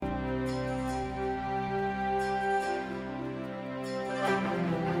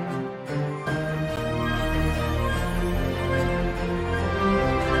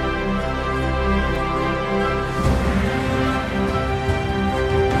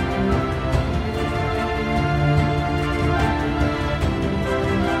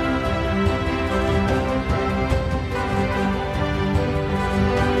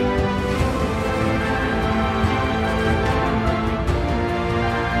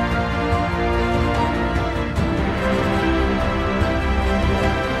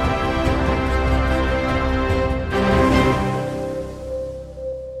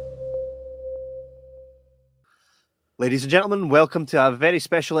Ladies and gentlemen, welcome to a very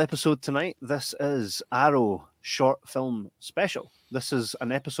special episode tonight. This is Arrow Short Film Special. This is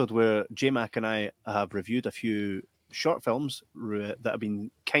an episode where J-Mac and I have reviewed a few short films that have been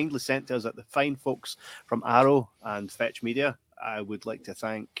kindly sent to us at the fine folks from Arrow and Fetch Media. I would like to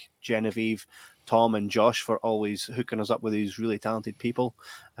thank Genevieve, Tom and Josh for always hooking us up with these really talented people.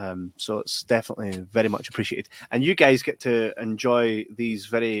 So it's definitely very much appreciated. And you guys get to enjoy these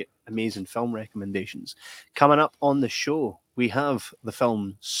very amazing film recommendations. Coming up on the show, we have the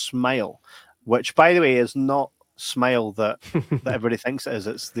film Smile, which, by the way, is not Smile that everybody thinks it is.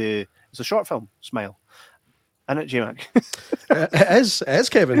 It's a short film, Smile. Isn't it, J-Mac? It is,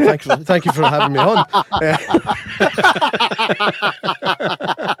 Kevin. Thank you for having me on.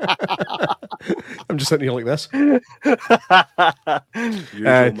 I'm just sitting here like this. Usual,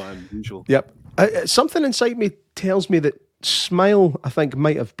 man. Usual. Yep. Something inside me tells me that Smile, I think,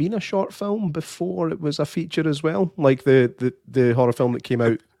 might have been a short film before it was a feature as well, like the horror film that came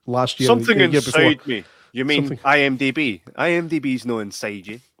out last year. Something the year inside before. me. You mean something... IMDb? IMDb's no inside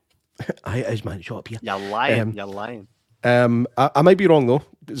you. Man, shut up here. You're lying. You're lying. I might be wrong though.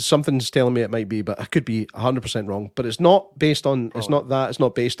 Something's telling me it might be, but I could be 100% wrong. But it's not based on. It's not that. It's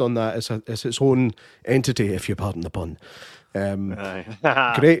not based on that. It's its own entity, if you pardon the pun.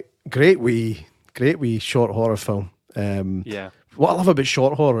 Great wee short horror film. Yeah. What I love about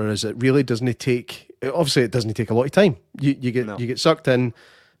short horror is it really doesn't take. Obviously, it doesn't take a lot of time. You get sucked in.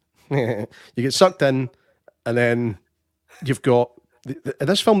 You get sucked in, and then you've got.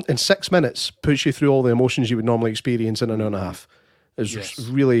 This film in 6 minutes puts you through all the emotions you would normally experience in an hour and a half. It's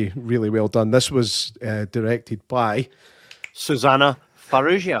really, really well done. This was directed by Susannah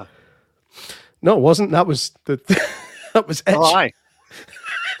Farrugia. No, it wasn't. That was that was Itch. Oh, aye.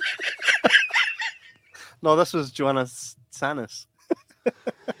 No, this was Joanna Tsanis.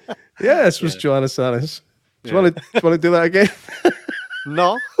 Yeah, this was Joanna Tsanis. Do you want to do that again?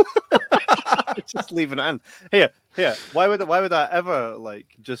 No. Just leaving it in. Here. Why would I ever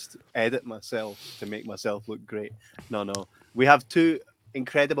just edit myself to make myself look great? No. We have two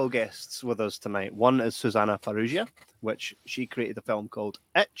incredible guests with us tonight. One is Susannah Farrugia, which she created a film called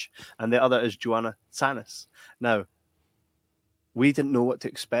Itch, and the other is Joanna Tsanis. Now, we didn't know what to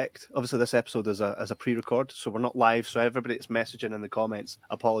expect. Obviously, this episode is a pre-record, so we're not live. So everybody that's messaging in the comments,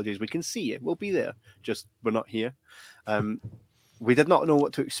 apologies. We can see it. We'll be there. Just we're not here. We did not know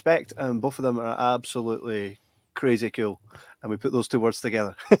what to expect, and both of them are absolutely crazy cool. And we put those two words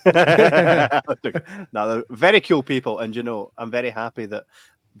together. Now, they're very cool people, and I'm very happy that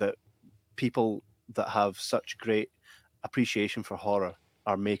people that have such great appreciation for horror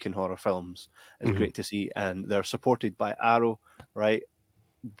are making horror films. It's great to see, and they're supported by Arrow, right?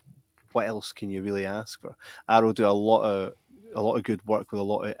 What else can you really ask for? Arrow do a lot of good work with a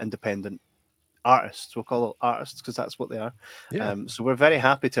lot of independent artists. We'll call it artists because that's what they are. Yeah. So we're very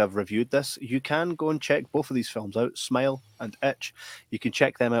happy to have reviewed this. You can go and check both of these films out, Smile and Itch. You can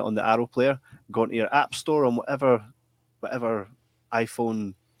check them out on the Arrow player. Go into your app store on whatever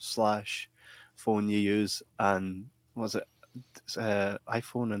iPhone/phone you use, and was it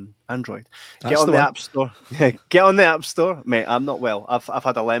iPhone and Android? Get on the App Store. Get on the App Store, mate. I'm not well. I've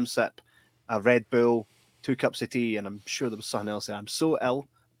had a Lemsip, a Red Bull, 2 cups of tea, and I'm sure there was something else there. I'm so ill.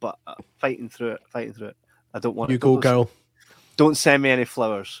 But fighting through it. I don't want you go, girl. Don't send me any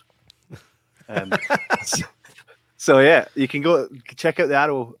flowers. So yeah, you can go check out the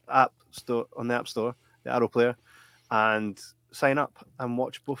Arrow app store on the App Store, the Arrow player, and sign up and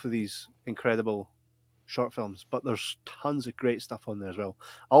watch both of these incredible short films. But there's tons of great stuff on there as well.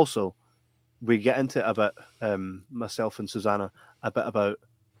 Also, we get into it a bit, myself and Susannah, a bit about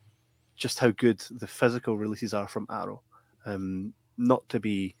just how good the physical releases are from Arrow. Not to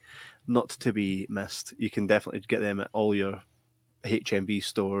be missed. You can definitely get them at all your HMV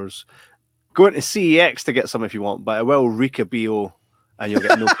stores. Go into CEX to get some if you want, but it will wreak a BO and you'll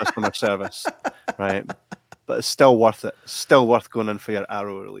get no customer service, right? But it's still worth it. Still worth going in for your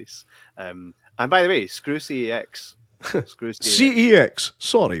Arrow release. And by the way, screw CEX. Screw CEX. CEX.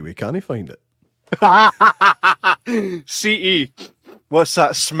 Sorry, we can't find it. CE. What's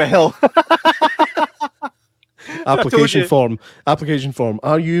that smell? Application form.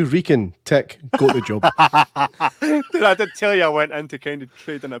 Are you reeking? Tick. Go to the job. Dude, I did tell you I went in to kind of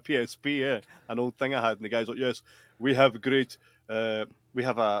trade in a PSP, an old thing I had, and the guy's like, "Yes, we have great. We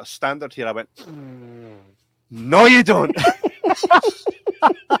have a standard here." I went, "No, you don't."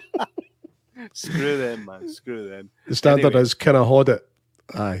 Screw them, man. Screw them. The standard is, can I hold it?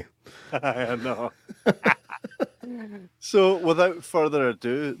 Aye. I know. So, without further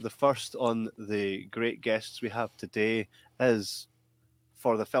ado, the first on the great guests we have today is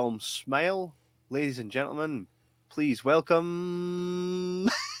for the film Smile. Ladies and gentlemen, please welcome.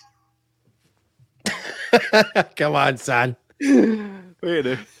 Come on, son. Wait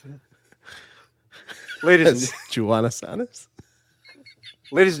a minute. Joanna Tsanis.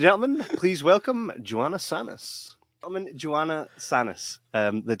 Ladies and gentlemen, please welcome Joanna Tsanis. Joanna Tsanis,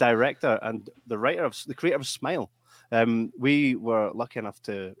 the director and the creator of Smile. We were lucky enough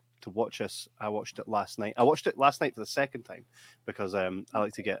to watch this. I watched it last night. I watched it last night for the second time because I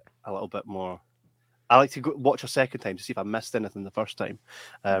like to get a little bit more. I like to watch a second time to see if I missed anything the first time.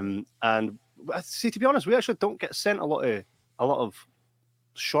 And see, to be honest, we actually don't get sent a lot of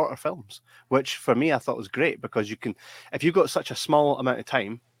shorter films, which for me I thought was great because you can, if you've got such a small amount of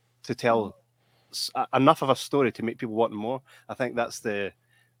time to tell enough of a story to make people want more, I think that's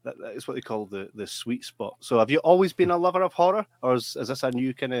what they call the sweet spot. So have you always been a lover of horror, or is this a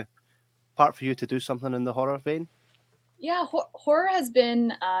new kind of part for you to do something in the horror vein? Yeah, horror has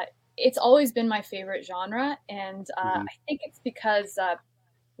been it's always been my favorite genre, and I think it's because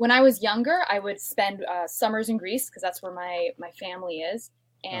when I was younger I would spend summers in Greece because that's where my family is.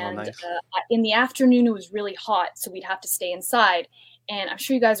 And nice. In the afternoon, it was really hot, so we'd have to stay inside. And I'm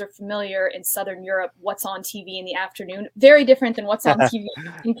sure you guys are familiar in Southern Europe, what's on TV in the afternoon. Very different than what's on TV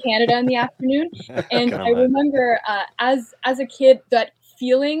in Canada in the afternoon. And I remember as a kid, that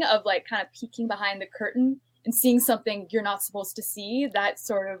feeling of like kind of peeking behind the curtain and seeing something you're not supposed to see, that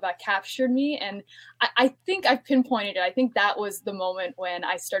sort of captured me. And I think I've pinpointed it. I think that was the moment when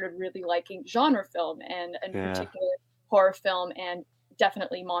I started really liking genre film and in particular horror film and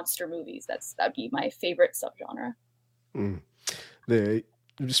definitely monster movies. That'd be my favorite subgenre.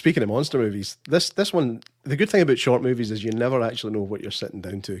 Speaking of monster movies, this one, the good thing about short movies is you never actually know what you're sitting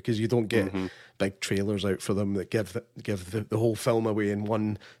down to because you don't get big trailers out for them that give the whole film away in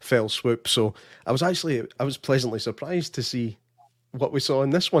one fell swoop. So I was pleasantly surprised to see what we saw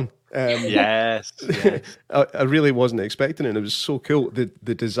in this one. Yes. I really wasn't expecting it. It was so cool.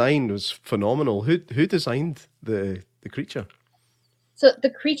 The design was phenomenal. Who designed the creature? So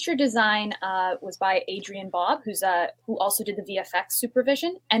the creature design was by Adrian Bob, who also did the VFX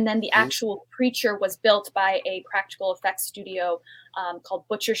supervision, and then the actual creature was built by a practical effects studio called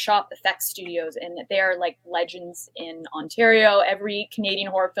Butcher Shop Effects Studios, and they're like legends in Ontario. Every Canadian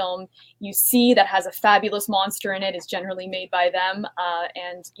horror film you see that has a fabulous monster in it is generally made by them.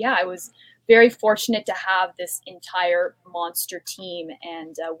 And yeah, I was very fortunate to have this entire monster team,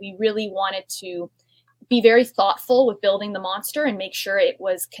 and we really wanted to be very thoughtful with building the monster and make sure it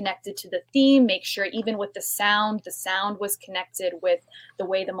was connected to the theme, make sure even with the sound was connected with the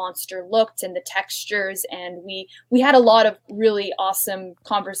way the monster looked and the textures. And we had a lot of really awesome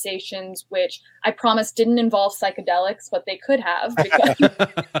conversations, which I promise didn't involve psychedelics, but they could have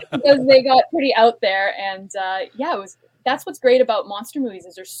because they got pretty out there. And that's what's great about monster movies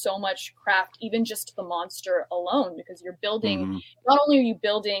is there's so much craft, even just to the monster alone, because you're building, not only are you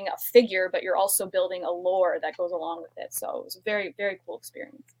building a figure, but you're also building a lore that goes along with it. So it was a very, very cool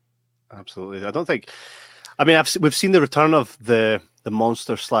experience. Absolutely. We've seen the return of the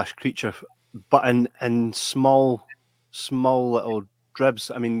monster / creature, but in small little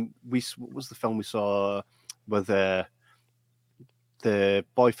dribs. I mean, what was the film we saw with the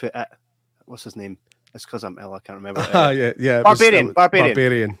boy for what's his name? It's because I'm ill. I can't remember. Barbarian.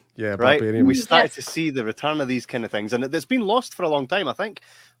 Yeah, right. Barbarian. We started to see the return of these kind of things, and it's been lost for a long time. I think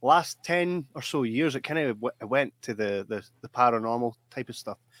last 10 or so years, it kind of went to the paranormal type of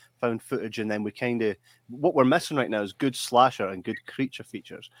stuff, found footage, and then what we're missing right now is good slasher and good creature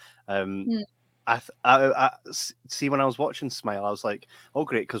features. I see when I was watching Smile, I was like, oh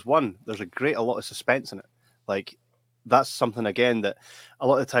great, because one, there's a lot of suspense in it, like. That's something again that a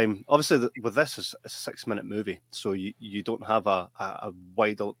lot of the time, obviously with this is a 6-minute movie, so you don't have a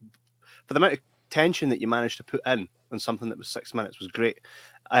wide, for the amount of tension that you managed to put in something that was 6 minutes was great.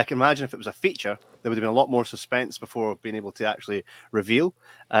 I can imagine if it was a feature, there would have been a lot more suspense before being able to actually reveal.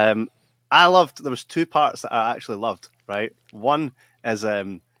 There was 2 parts that I actually loved, right? One is,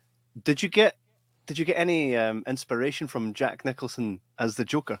 did you get any inspiration from Jack Nicholson as the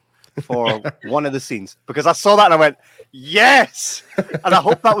Joker for one of the scenes? Because I saw that and I went, yes! And I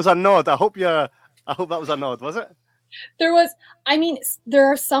hope that was a nod. I hope that was a nod, was it? There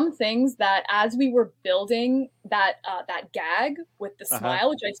are some things that as we were building that gag with the smile,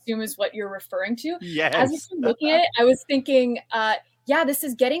 which I assume is what you're referring to. Yes. As we were looking at it, I was thinking, this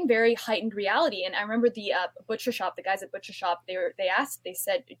is getting very heightened reality. And I remember the Butcher Shop, the guys at Butcher Shop, they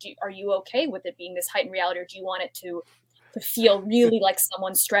said, are you okay with it being this heightened reality, or do you want it to feel really like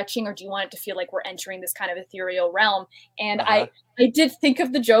someone's stretching, or do you want it to feel like we're entering this kind of ethereal realm? And I did think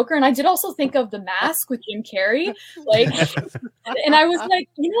of the Joker, and I did also think of The Mask with Jim Carrey, like, and I was like,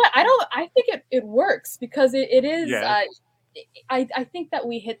 you know what? I think it works, because it is. I think that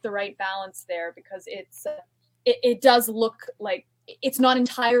we hit the right balance there, because it does look like it's not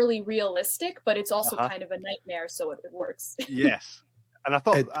entirely realistic, but it's also kind of a nightmare, so it works. Yes. And I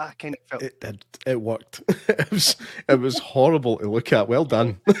thought I kind of felt it worked. It was horrible to look at. Well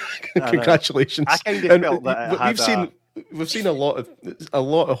done, congratulations. I kind of felt that we've seen a lot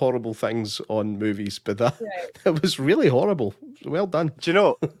of horrible things on movies, but it was really horrible. Well done. Do you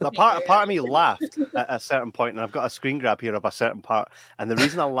know, a part of me laughed at a certain point, and I've got a screen grab here of a certain part. And the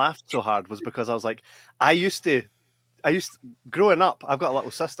reason I laughed so hard was because I was like, I used to growing up, I've got a little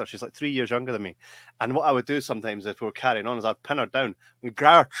sister. She's like 3 years younger than me. And what I would do sometimes if we were carrying on is I'd pin her down and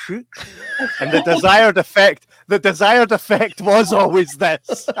grab her cheeks. And the desired effect was always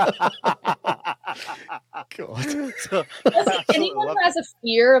this. God. So, anyone who has a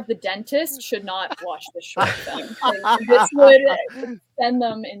fear of the dentist should not watch this short film. This would send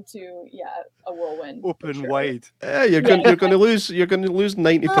them into a whirlwind. Open wide. Yeah, you're going to lose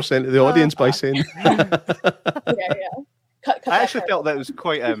 90% of the audience by saying. Cut I actually felt that it was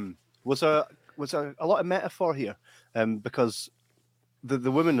quite was a lot of metaphor here, because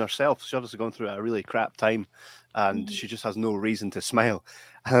the woman herself, she's obviously going through a really crap time, and she just has no reason to smile.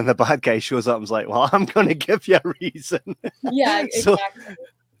 And then the bad guy shows up and is like, "Well, I'm going to give you a reason." Yeah, exactly.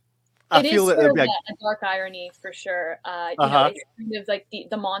 I feel that there's a dark irony for sure. You know, it's kind of like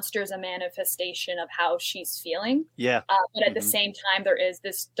the monster is a manifestation of how she's feeling. Yeah. But at the same time, there is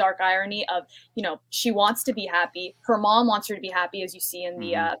this dark irony of, you know, she wants to be happy. Her mom wants her to be happy, as you see in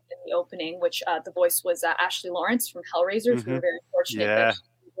the opening, which the voice was Ashley Lawrence from Hellraiser. We were very fortunate that she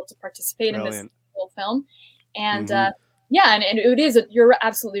was able to participate in this whole film. And and it is. You're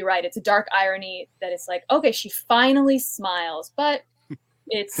absolutely right. It's a dark irony that it's like, okay, she finally smiles, but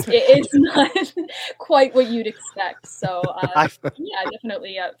it's not quite what you'd expect. So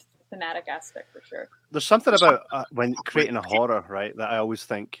definitely a thematic aspect for sure. There's something about when creating a horror, right, that I always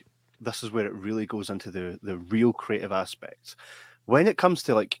think this is where it really goes into the real creative aspects. When it comes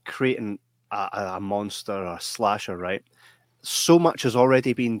to like creating a monster or a slasher, right, so much has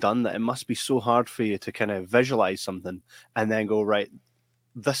already been done that it must be so hard for you to kind of visualize something and then go, right,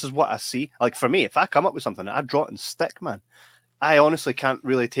 this is what I see. Like for me, if I come up with something, I draw it in stick, man. I honestly can't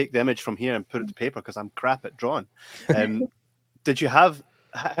really take the image from here and put it to paper because I'm crap at drawing. Did you have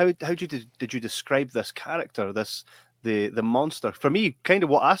how did you describe this character, the monster? For me, kind of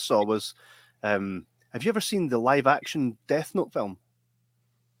what I saw was, have you ever seen the live action Death Note film?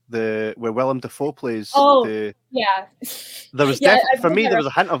 Where Willem Dafoe plays. There was for me there was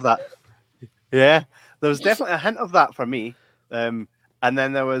a hint of that. Yeah, there was definitely a hint of that for me. And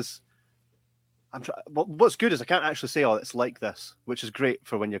then there was. What's good is I can't actually say, it's like this, which is great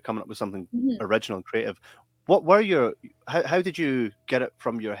for when you're coming up with something original and creative. What were how did you get it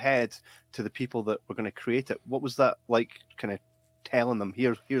from your head to the people that were going to create it? What was that like, kind of telling them,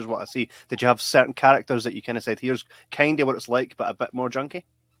 here's what I see? Did you have certain characters that you kind of said, here's kind of what it's like, but a bit more junky?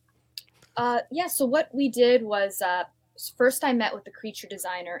 So what we did was, first I met with the creature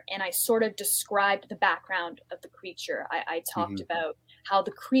designer and I sort of described the background of the creature. I talked about how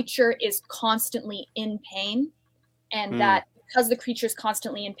the creature is constantly in pain, and that because the creature is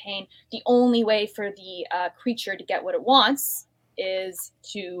constantly in pain, the only way for the creature to get what it wants is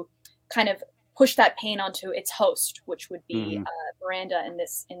to kind of push that pain onto its host, which would be Miranda in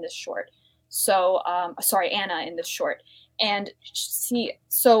this short. So, Anna in this short. And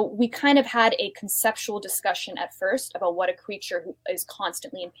so we kind of had a conceptual discussion at first about what a creature who is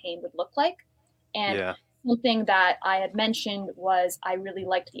constantly in pain would look like. And something that I had mentioned was I really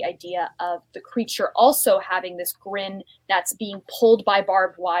liked the idea of the creature also having this grin that's being pulled by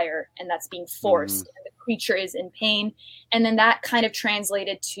barbed wire and that's being forced. And the creature is in pain. And then that kind of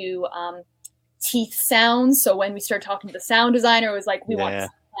translated to teeth sounds. So when we started talking to the sound designer, it was like, we want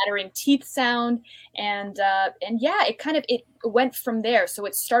clattering teeth sound. And it went from there. So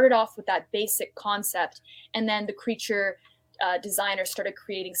it started off with that basic concept. And then the creature designer started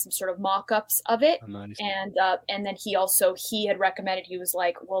creating some sort of mock-ups of it. Nice. And then he had recommended, he was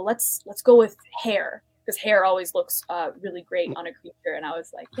like, well, let's go with hair, because hair always looks really great on a creature. And I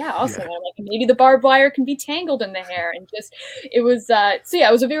was like, awesome. Yeah. Like, maybe the barbed wire can be tangled in the hair. And it was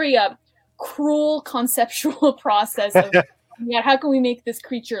a very cruel conceptual process of how can we make this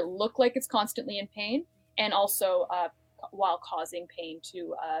creature look like it's constantly in pain, and also while causing pain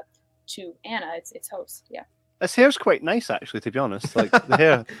to Anna, its host. Its hair's quite nice, actually, to be honest. Like the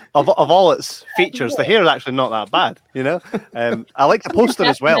hair of all its features, the hair is actually not that bad. You know, I like the poster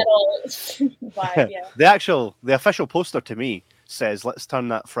as well. Vibe, yeah. The official poster to me says, "Let's turn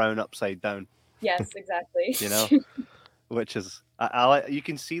that frown upside down." Yes, exactly. You know, which is I like. You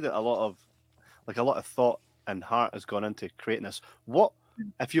can see that a lot of thought and heart has gone into creating this. What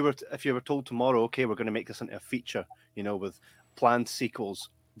if you were told tomorrow, okay, we're going to make this into a feature, you know, with planned sequels?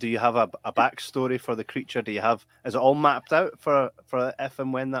 Do you have a backstory for the creature? Is it all mapped out for if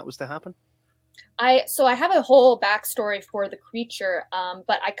and when that was to happen? I have a whole backstory for the creature,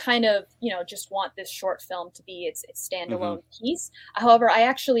 but I kind of, just want this short film to be its standalone piece. However, I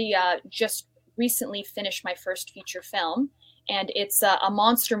actually just recently finished my first feature film, and it's a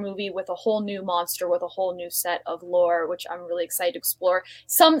monster movie with a whole new monster with a whole new set of lore, which I'm really excited to explore.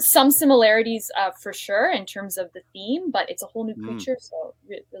 Some similarities for sure in terms of the theme, but it's a whole new creature, so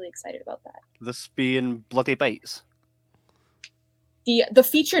really excited about that. This being Bloody Bites. The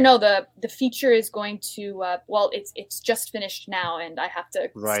feature, no, the feature is going to it's just finished now, and I have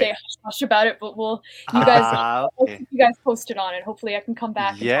to stay hush about it. But you guys posted on it. Hopefully, I can come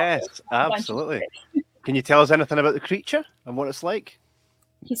back. Yes, absolutely. Can you tell us anything about the creature and what it's like?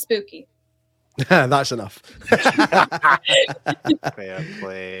 He's spooky. That's enough. Fair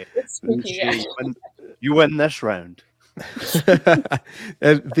play. It's spooky. Yeah. You win this round.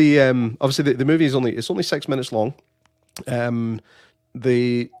 Obviously the movie is only 6 minutes long. You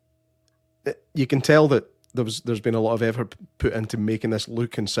can tell that there's been a lot of effort put into making this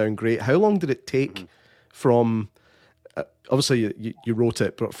look and sound great. How long did it take from obviously you wrote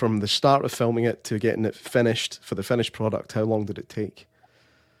it, but from the start of filming it to getting it finished for the finished product, how long did it take?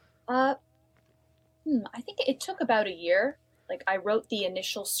 I think it took about a year. Like, I wrote the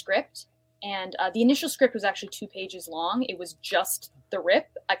initial script, and the initial script was actually 2 pages long. It was just the rip,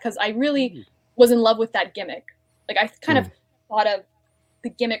 because I really was in love with that gimmick. Like, I kind of thought of the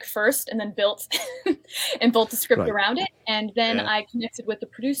gimmick first and then built the script around it. And then I connected with the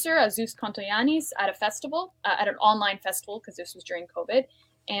producer, Zeus Kontoyanis, at a festival, at an online festival, because this was during COVID.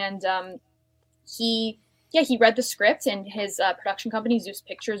 And he read the script, and his production company, Zeus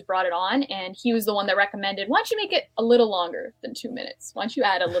Pictures, brought it on. And he was the one that recommended, why don't you make it a little longer than 2 minutes? Why don't you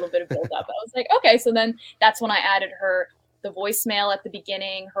add a little bit of build up? I was like, okay. So then that's when I added the voicemail at the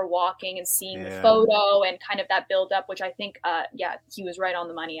beginning, her walking and seeing the photo, and kind of that build up, which I think, he was right on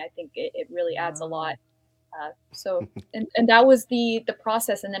the money. I think it really adds a lot. So that was the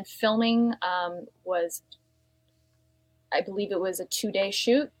process. And then filming was, I believe it was a 2-day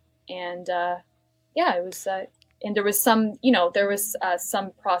shoot. And it was, and there was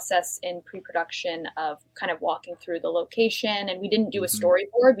some process in pre-production of kind of walking through the location, and we didn't do a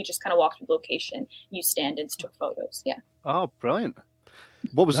storyboard. We just kind of walked through the location, used stand-ins, took photos. Yeah. Oh, brilliant.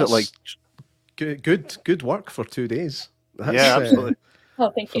 What was it like? Good work for 2 days. Absolutely. Oh,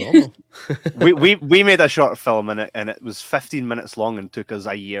 thank you. we made a short film, and it was 15 minutes long and took us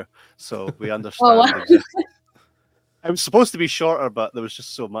a year. So we understand. Oh, wow. It was supposed to be shorter, but there was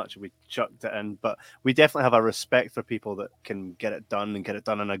just so much we chucked it in. But we definitely have a respect for people that can get it done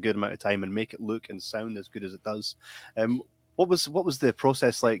in a good amount of time and make it look and sound as good as it does. What was the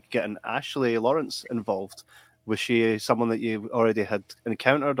process like getting Ashley Lawrence involved? Was she someone that you already had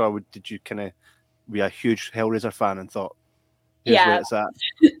encountered, or did you kind of be a huge Hellraiser fan and thought, here's where it's at?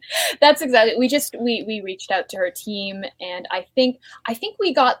 That's exactly. We reached out to her team, and I think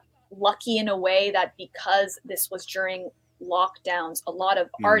we got lucky in a way that because this was during lockdowns, a lot of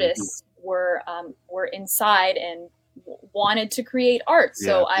artists were inside and wanted to create art.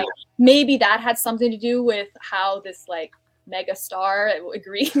 So maybe that had something to do with how this like mega star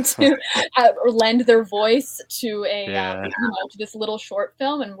agreed to lend their voice to to this little short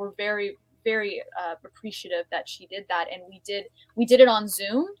film, and we're very, very appreciative that she did that. And we did it on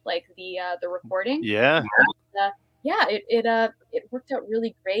Zoom, like the recording. It worked out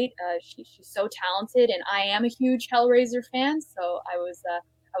really great. She's so talented, and I am a huge Hellraiser fan, so I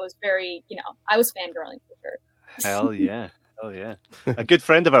was very, I was fangirling for her. Hell yeah. A good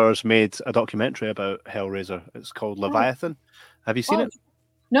friend of ours made a documentary about Hellraiser. It's called Leviathan. Have you seen it?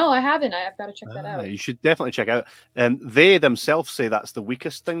 No, I haven't. I've got to check that out. You should definitely check it out. They themselves say that's the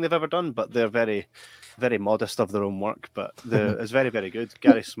weakest thing they've ever done, but they're very, very modest of their own work. But it's very, very good.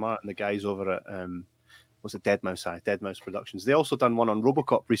 Gary Smart and the guys over at was it Dead Mouse Productions. They also done one on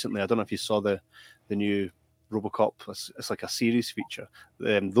RoboCop recently. I don't know if you saw the new RoboCop. It's like a series feature.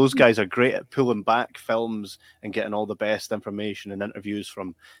 Those guys are great at pulling back films and getting all the best information and interviews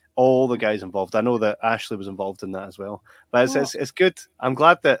from all the guys involved. I know that Ashley was involved in that as well. But it's good. I'm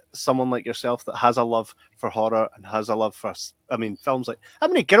glad that someone like yourself that has a love for horror and has a love for, films like... How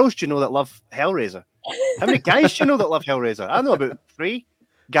many girls do you know that love Hellraiser? How many guys do you know that love Hellraiser? I know about 3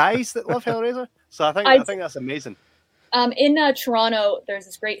 guys that love Hellraiser. So I think that's amazing. In Toronto, there's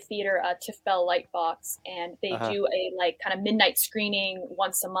this great theater, Tiff Bell Lightbox, and they do a like kind of midnight screening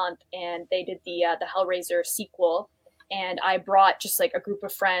once a month. And they did the Hellraiser sequel, and I brought just like a group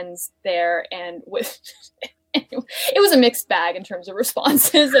of friends there, and with it was a mixed bag in terms of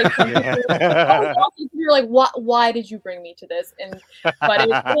responses. Like, you're like, why did you bring me to this?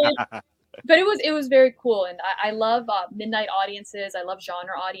 But it was very cool, and I love midnight audiences. I love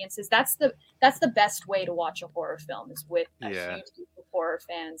genre audiences. That's the best way to watch a horror film, is with a huge group of horror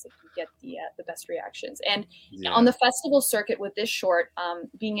fans. If you get the best reactions, and on the festival circuit with this short,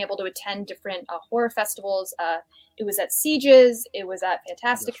 being able to attend different horror festivals. It was at Sieges. It was at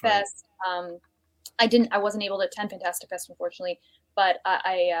Fantastic Fest. I wasn't able to attend Fantastic Fest, unfortunately, but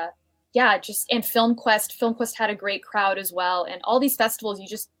and Film Quest. Film Quest had a great crowd as well, and all these festivals,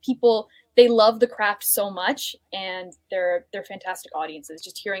 people. They love the craft so much, and they're fantastic audiences.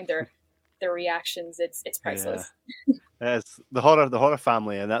 Just hearing their reactions, it's priceless. Yeah. It's the horror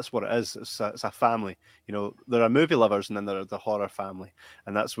family, and that's what it is. It's a family. You know, there are movie lovers, and then there are the horror family,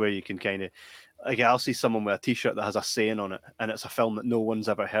 and that's where you can kind of, like, I'll see someone with a T-shirt that has a saying on it, and it's a film that no one's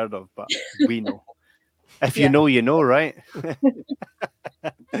ever heard of, but we know. If you know, you know, right?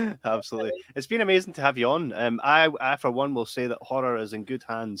 Absolutely. It's been amazing to have you on. I, for one, will say that horror is in good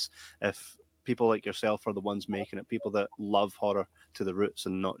hands if people like yourself are the ones making it, people that love horror to the roots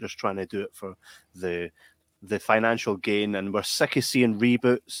and not just trying to do it for the financial gain. And we're sick of seeing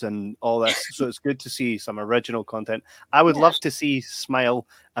reboots and all this, so it's good to see some original content. I would love to see Smile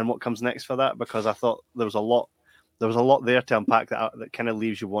and what comes next for that, because I thought there was a lot there to unpack that kind of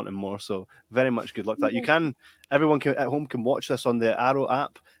leaves you wanting more. So very much good luck with that. Everyone at home can watch this on the Arrow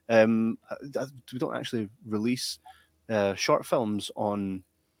app. We don't actually release short films on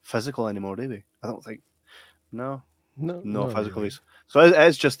physical anymore, do we? I don't think. No physical release. So it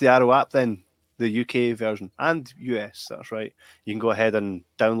is just the Arrow app then, the UK version and US. That's right. You can go ahead and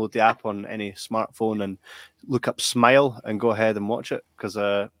download the app on any smartphone and look up Smile and go ahead and watch it, because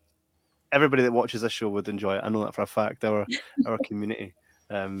everybody that watches this show would enjoy it. I know that for a fact. Our community.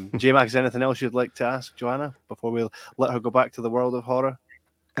 J-Mac, is there anything else you'd like to ask Joanna before we let her go back to the world of horror?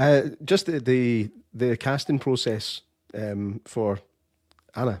 Just the casting process for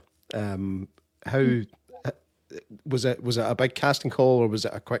Anna. How was it a big casting call, or was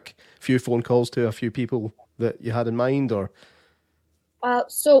it a quick few phone calls to a few people that you had in mind, or? I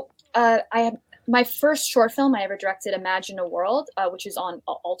have my first short film I ever directed, Imagine a World, which is on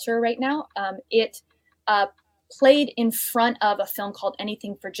Alter right now. It played in front of a film called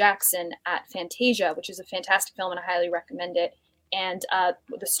Anything for Jackson at Fantasia, which is a fantastic film, and I highly recommend it. And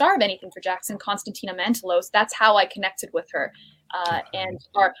the star of Anything for Jackson, Constantina Mantelos, that's how I connected with her.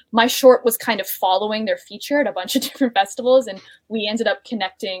 My short was kind of following their feature at a bunch of different festivals, and we ended up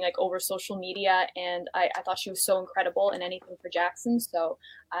connecting like over social media. And I thought she was so incredible in Anything for Jackson. So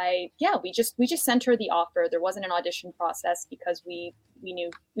we just sent her the offer. There wasn't an audition process, because we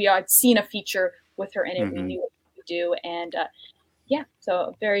knew we had seen a feature with her in it. We knew what we would do, and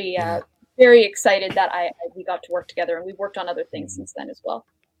so very excited that we got to work together, and we've worked on other things since then as well.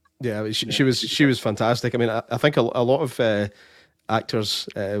 Yeah, she was fantastic. I mean, I think a lot of actors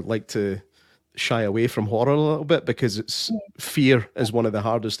like to shy away from horror a little bit, because fear is one of the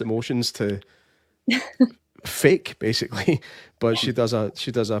hardest emotions to fake, basically. But she does a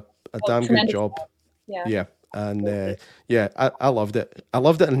damn good job. Yeah. And I loved it. I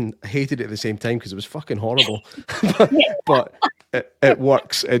loved it and hated it at the same time, because it was fucking horrible. but it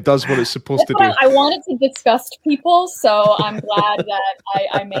works. It does what it's supposed to do. I wanted to disgust people, so I'm glad that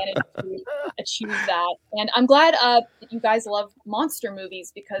I managed to achieve that. And I'm glad that you guys love monster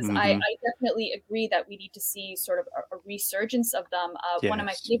movies, because I definitely agree that we need to see sort of a resurgence of them. One of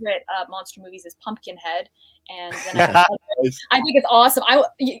my favorite monster movies is Pumpkinhead. And then I think it's awesome.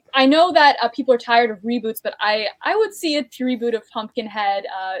 I know that people are tired of reboots, but I would see a reboot of Pumpkinhead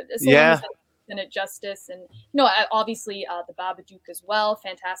as long as it justice. And obviously the Babadook as well,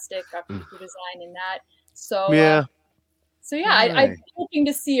 fantastic creature design in that. So I'm hoping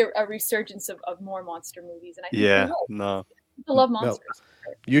to see a resurgence of more monster movies. And I think people love monsters.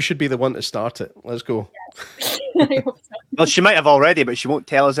 Well, you should be the one to start it. Let's go. Yes. I hope so. Well, she might have already, but she won't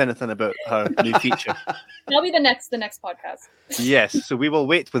tell us anything about her new feature. That'll be the next podcast. Yes, so we will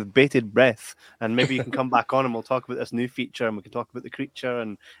wait with bated breath, and maybe you can come back on and we'll talk about this new feature, and we can talk about the creature,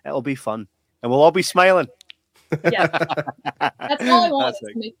 and it'll be fun, and we'll all be smiling. Yeah, that's all I want, is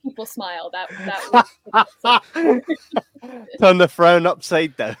to make people smile. Turn the frown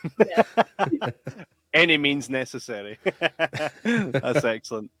upside down. Yeah. Any means necessary. That's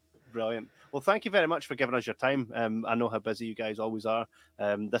excellent. Brilliant. Well, thank you very much for giving us your time. I know how busy you guys always are.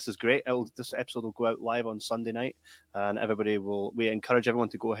 This is great. This episode will go out live on Sunday night, and we encourage everyone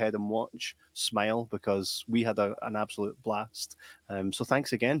to go ahead and watch Smile, because we had an absolute blast. So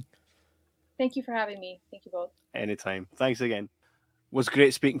thanks again. Thank you for having me. Thank you both. Anytime. Thanks again. Was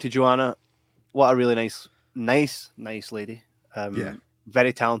great speaking to Joanna. What a really nice lady.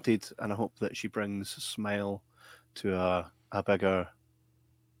 Very talented, and I hope that she brings Smile to a bigger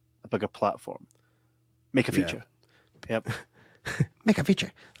platform. Make a feature. Yep. Make a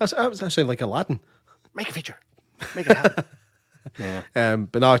feature. That sounds like Aladdin. Make a feature. Make it happen. Yeah.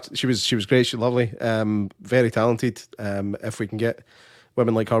 But no, she was great. She's lovely. Very talented. If we can get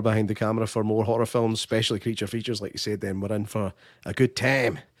women like her behind the camera for more horror films, especially creature features, like you said, then we're in for a good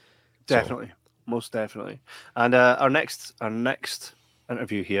time. Definitely, most definitely. And our next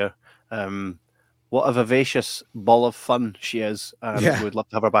interview here. What a vivacious ball of fun she is. We'd love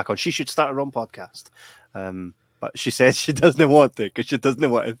to have her back on. She should start her own podcast. But she says she doesn't want to, because she doesn't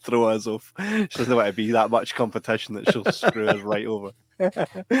want to throw us off. She doesn't want to be that much competition that she'll screw us right over.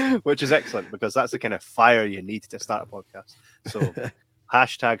 Which is excellent, because that's the kind of fire you need to start a podcast. So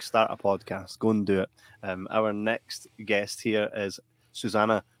hashtag start a podcast. Go and do it. Our next guest here is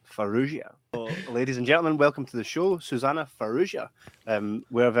Susannah Farrugia. So, ladies and gentlemen, welcome to the show, Susannah Farrugia.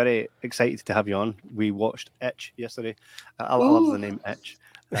 We're very excited to have you on. We watched Itch yesterday. I love the name Itch.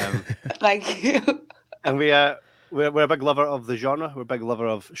 Thank you. And we're a big lover of the genre. We're a big lover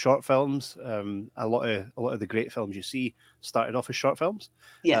of short films. A lot of the great films you see started off as short films.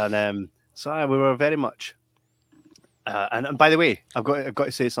 Yes. And so we were very much. And by the way, I've got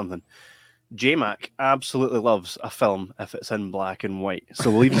to say something. J-Mac absolutely loves a film if it's in black and white. So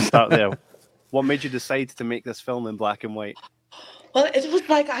we'll even start there. What made you decide to make this film in black and white? Well, it was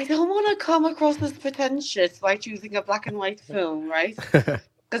like, I don't want to come across as pretentious by choosing a black and white film, right?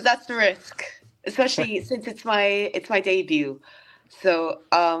 Because that's the risk, especially since it's my debut. So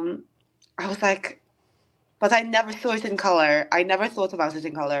I was like, but I never saw it in color. I never thought about it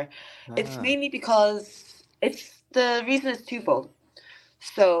in color. It's mainly because the reason is twofold.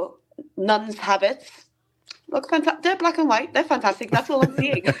 So nuns' habits look fantastic. They're black and white. They're fantastic. That's all I'm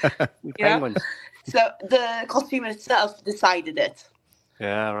seeing. So the costume itself decided it.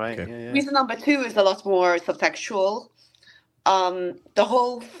 Yeah, right. Okay. Yeah. Reason number two is a lot more subtextual. The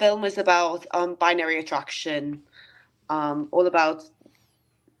whole film is about binary attraction, all about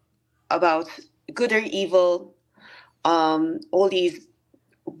good or evil, all these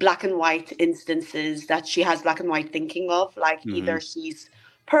black and white instances that she has black and white thinking of, like either she's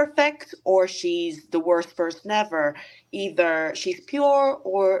perfect or she's the worst person ever, either she's pure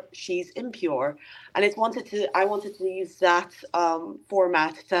or she's impure. And I wanted to use that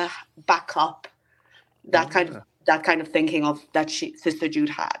format to back up that kind of thinking of that Sister Jude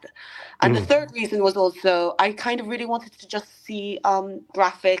had. And the third reason was also I kind of really wanted to just see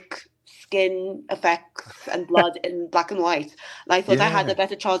graphic skin effects and blood in black and white. And I thought I had a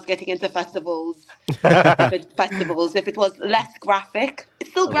better chance getting into festivals if it was less graphic.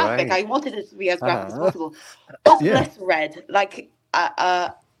 It's still graphic. Right. I wanted it to be as graphic as possible, but less red, like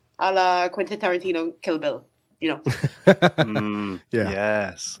a la Quentin Tarantino Kill Bill. You know.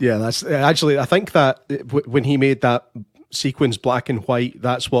 Yes. Yeah, that's actually, I think that when he made that sequence black and white,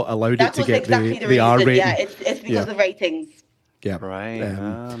 that's what allowed it to get exactly the R rating. Yeah, it's because of ratings. Yeah. Right.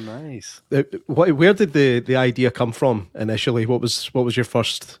 Nice. Where did the idea come from initially? What was your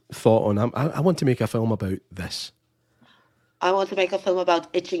first thought on? I want to make a film about this. I want to make a film about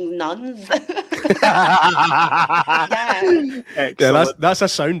itching nuns. That's a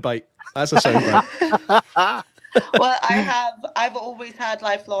soundbite. That's a soundbite. Well, I've always had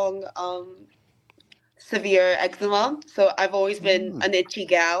lifelong severe eczema, so I've always been an itchy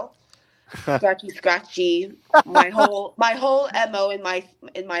gal. Scratchy. My whole MO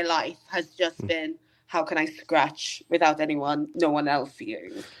in my life has just been, how can I scratch without no one else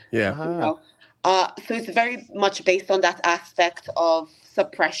hearing? Yeah. You know? So it's very much based on that aspect of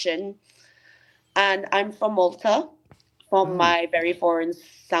suppression. And I'm from Malta, from my very foreign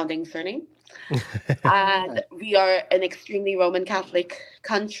sounding surname. And we are an extremely Roman Catholic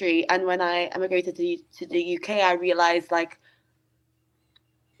country. And when I emigrated to the UK, I realized, like,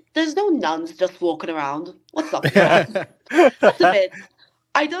 there's no nuns just walking around. What's up with that? That's a bit.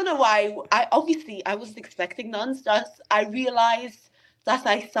 I don't know why. I wasn't expecting nuns. I realized that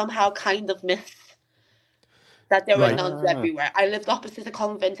I somehow kind of missed that there were nuns everywhere. I lived opposite a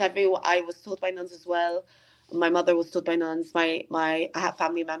convent everywhere. I was taught by nuns as well. My mother was taught by nuns. I have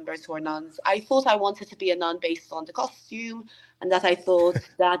family members who are nuns. I thought I wanted to be a nun based on the costume, and that I thought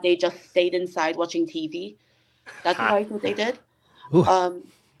that they just stayed inside watching TV. That's what I thought they did.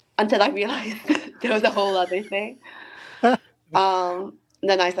 until I realized there was a whole other thing.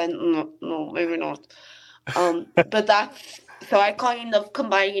 Then I said, no, maybe not. But that's so I kind of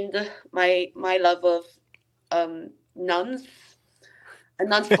combined my love of nuns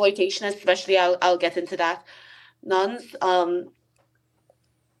and nunsploitation, especially. I'll get into that. Nuns,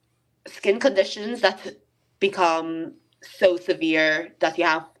 skin conditions that become so severe that you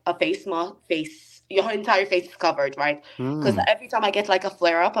have a your entire face is covered, right? Because every time I get like a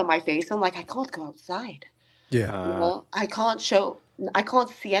flare up on my face, I'm like, I can't go outside. Yeah. I can't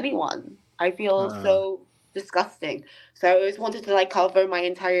see anyone. I feel so disgusting. So I always wanted to like cover my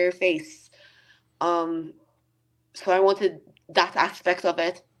entire face. So I wanted that aspect of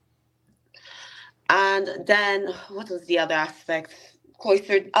it. And then what was the other aspect?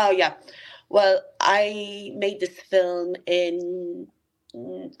 Cloistered. Oh yeah. Well, I made this film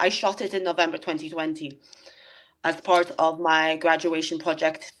I shot it in November 2020 as part of my graduation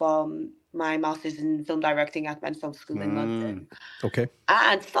project from my master's in film directing at Men's Film School in London. Okay.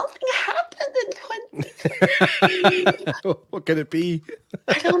 And something happened in 2020. What could it be?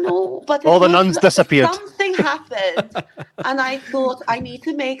 I don't know, but all the nuns disappeared. Something happened, and I thought I need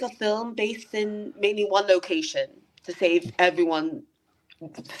to make a film based in mainly one location to save everyone,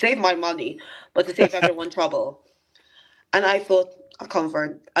 to save my money, but to save everyone trouble. And I thought a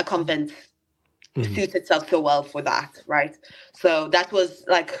convent suits itself so well for that, right? So that was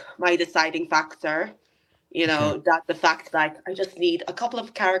like my deciding factor. That the fact that I just need a couple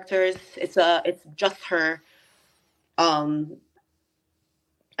of characters. It's just her, and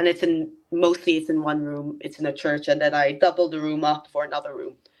it's mostly in one room. It's in a church, and then I double the room up for another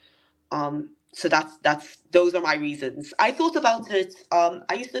room. So those are my reasons. I thought about it.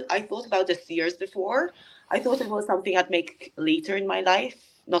 I thought about this years before. I thought it was something I'd make later in my life,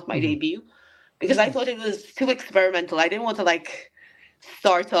 not my debut, because I thought it was too experimental. I didn't want to like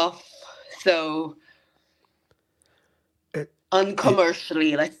start off so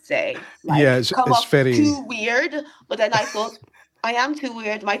uncommercially, let's say. Like, it's very too weird. But then I thought, I am too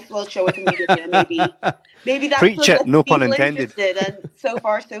weird. Might as well show it immediately, and maybe that's preach it. No pun intended. And so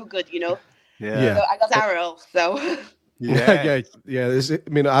far, so good. Yeah. So I got Arrow. So yeah. I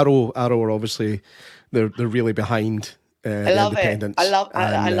mean, Arrow are obviously they're really behind. I love independence. it.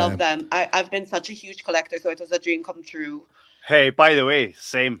 I love them. I've been such a huge collector, so it was a dream come true. Hey, by the way,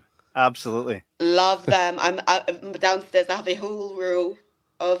 same. Absolutely. Love them. I'm downstairs. I have a whole row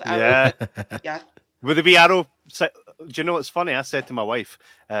of Arrow. Yeah. Would it be Arrow? Do you know what's funny? I said to my wife,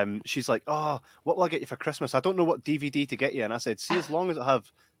 she's like, "Oh, what will I get you for Christmas? I don't know what DVD to get you." And I said, "See, as long as I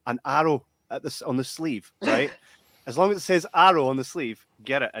have an arrow on the sleeve, right? As long as it says Arrow on the sleeve,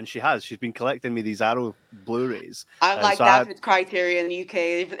 get it." And she has. She's been collecting me these Arrow Blu-rays. I'm like that with Criterion UK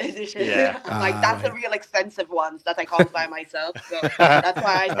edition. Yeah. That's the real expensive ones that I can't buy myself. So that's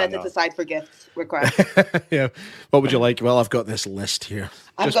why I set it aside for gifts requests. Yeah. What would you like? Well, I've got this list here.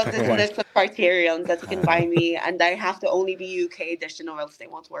 I've got this list of Criterions that you can buy me, and I have to only be UK edition, or else they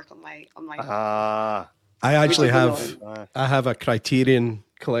won't work on my. I actually have a Criterion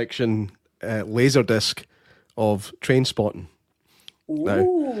collection Laserdisc of Trainspotting.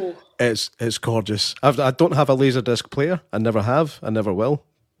 Now, it's gorgeous. I don't have a Laserdisc player. I never have. I never will.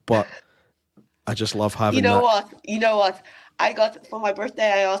 But I just love having You know what? I got, for my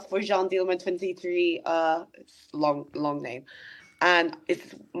birthday, I asked for Jean Dielman 23. It's long name. And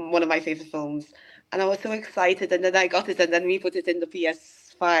it's one of my favorite films. And I was so excited. And then I got it. And then we put it in the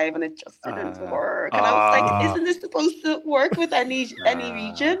PS5. And it just didn't work. And I was like, isn't this supposed to work with any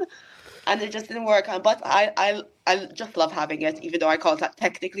region? And it just didn't work. But I just love having it, even though I can't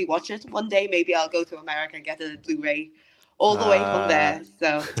technically watch it. One day, maybe I'll go to America and get a Blu-ray all the way from there.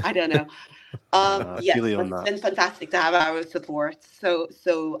 So I don't know. Yes, it's been fantastic to have our support.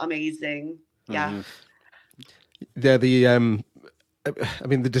 So amazing. Yeah. Yeah. I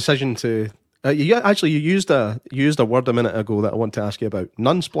mean, the decision to you used a word a minute ago that I want to ask you about.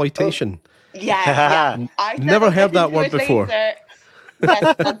 Nunsploitation. Yeah. I never heard that word before.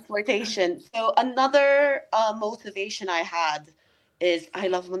 Yes, nunsploitation. So another motivation I had is I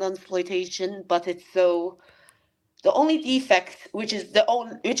love nunsploitation, but it's so the only defect, which is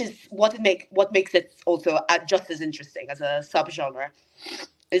what makes it also just as interesting as a subgenre,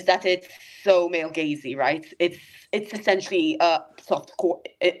 is that it's so male gazy, right? It's essentially softcore,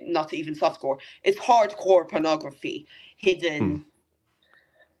 not even softcore. It's hardcore pornography hidden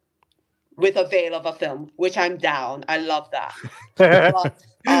with a veil of a film, which I'm down. I love that. But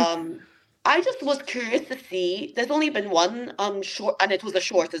I just was curious to see. There's only been one short, and it was a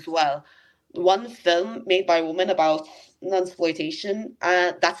short as well. One film made by a woman about nunsploitation.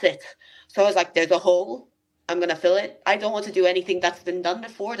 That's it. So I was like, there's a hole. I'm going to fill it. I don't want to do anything that's been done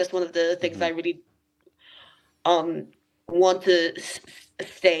before. That's one of the things I really want to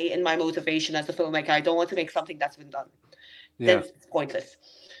stay in my motivation as a filmmaker. I don't want to make something that's been done. Then it's pointless.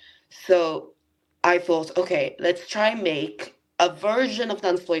 So I thought, okay, let's try and make a version of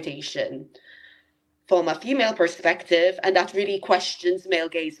nunsploitation from a female perspective, and that really questions male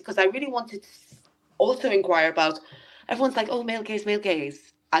gaze, because I really wanted to also inquire about, everyone's like, oh, male gaze,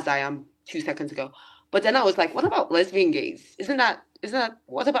 as I am 2 seconds ago. But then I was like, what about lesbian gaze?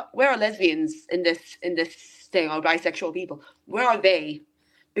 What about, where are lesbians in this thing, or bisexual people? Where are they?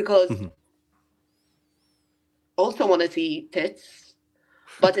 Because also want to see tits,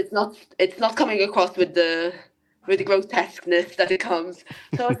 but it's not coming across with the grotesqueness that it comes.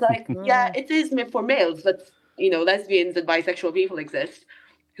 So it's like, yeah, it is meant for males, but lesbians and bisexual people exist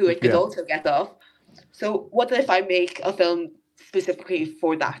who it could also get off. So what if I make a film specifically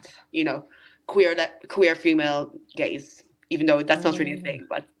for that, queer female gaze, even though that's not really a thing,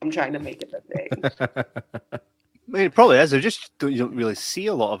 but I'm trying to make it a thing. I mean, it probably is. You don't really see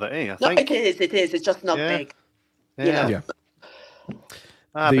a lot of it, I think. It is. It's just not big. Yeah.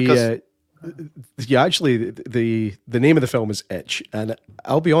 Actually, the name of the film is Itch, and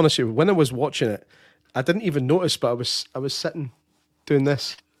I'll be honest with you, when I was watching it, I didn't even notice, but I was sitting doing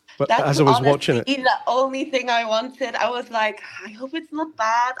this, but as I was watching it, the only thing I wanted, I was like, I hope it's not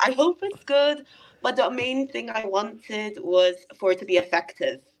bad, I hope it's good, but the main thing I wanted was for it to be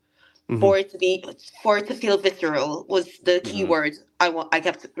effective, for it to feel visceral was the key word I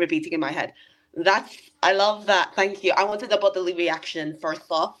kept repeating in my head. I love that. Thank you. I wanted a bodily reaction first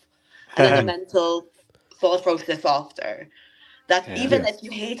off, and then a mental thought process after. That even if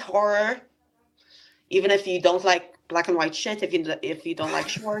you hate horror, even if you don't like black and white shit, if you don't like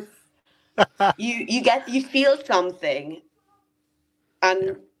shorts, you feel something,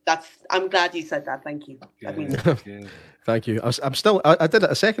 and I'm glad you said that. Thank you. That means Thank you. I did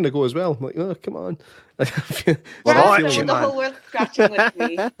it a second ago as well. I'm like, oh, come on. The whole world scratching with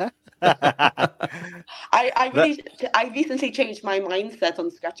me. I recently changed my mindset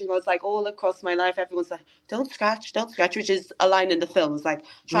on scratching. I was like, all across my life, everyone's like, don't scratch, which is a line in the film. It's like,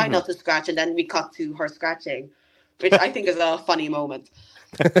 try not to scratch, and then we cut to her scratching, which I think is a funny moment.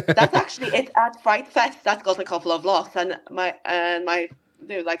 That's actually it at Fright Fest. That got a couple of laughs, and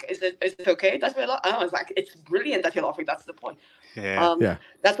they were like, is it okay? That's what I was like, it's brilliant that you're laughing. That's the point.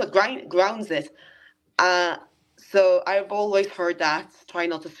 That's what grounds it. So I've always heard that, try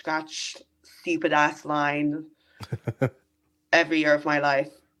not to scratch, stupid ass line every year of my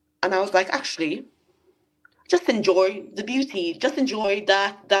life. And I was like, actually, just enjoy the beauty. Just enjoy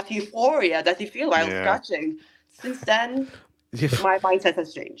that euphoria that you feel while scratching. Since then, my mindset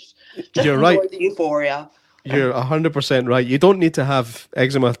has changed. Just You're enjoy right. the euphoria. You're 100% right. You don't need to have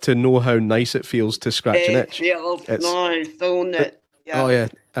eczema to know how nice it feels to scratch an itch. It feels nice, don't it? Yeah. Oh yeah,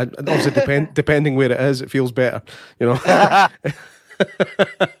 and obviously depending where it is, it feels better.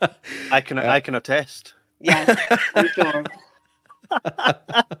 I can attest. Yes, I'm sure.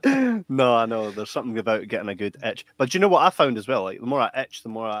 No, I know there's something about getting a good itch. But do you know what I found as well? Like, the more I itch, the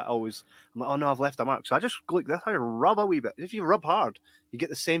more I'm like, oh no, I've left a mark. So I just go like this. I rub a wee bit. If you rub hard, you get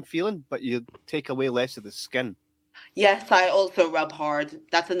the same feeling, but you take away less of the skin. Yes, I also rub hard.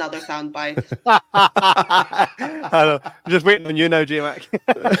 That's another soundbite. I know. I'm just waiting on you now, J-Mac.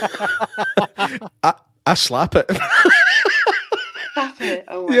 I slap it. Slap it.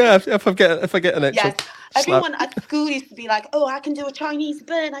 Oh yeah, if I get an itch. Yes, everyone at school used to be like, "Oh, I can do a Chinese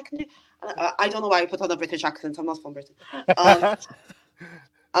burn. I can do." I don't know why I put on a British accent. I'm not from Britain.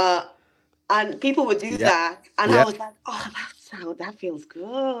 And people would do that, and I was like, "Oh, that feels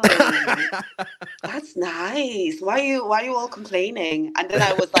good. That's nice. Why are you all complaining?" And then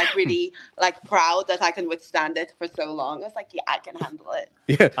I was like really like proud that I can withstand it for so long. I was like, "Yeah, I can handle it."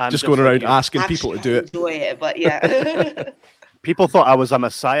 Yeah, just going around asking people to do it. Enjoy it, but yeah. People thought I was a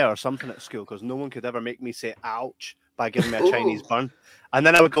messiah or something at school because no one could ever make me say "ouch" by giving me a Chinese burn. And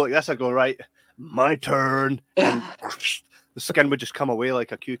then I would go like this. I'd go, right, my turn. And the skin would just come away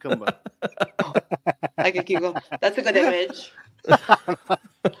like a cucumber. Like a cucumber. That's a good image.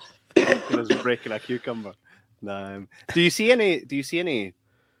 It was breaking a cucumber. No. Do you see any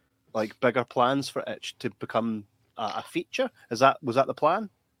like bigger plans for Itch to become a feature? Was that the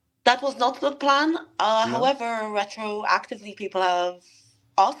plan? That was not the plan. However, retroactively, people have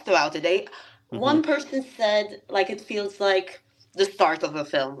asked about it. One person said, like, it feels like the start of a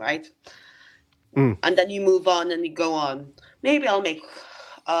film, right? And then you move on and you go on. Maybe I'll make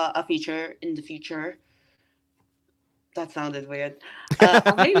a feature in the future. That sounded weird.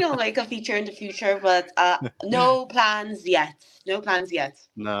 Maybe I'll make a feature in the future, but no plans yet. No plans yet.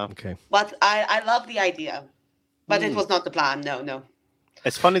 No. Okay. But I love the idea. But it was not the plan. No.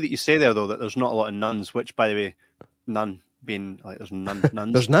 It's funny that you say there, though, that there's not a lot of nuns, which, by the way, none being like there's nuns.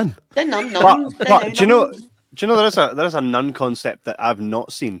 There's none. They're nuns. But do you know there is a nun concept that I've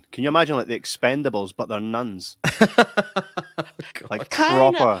not seen? Can you imagine like the Expendables, but they're nuns? Like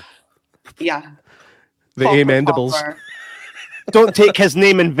proper. Yeah. The Amendables. Don't take his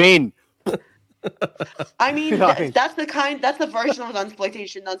name in vain. I mean, that's the version of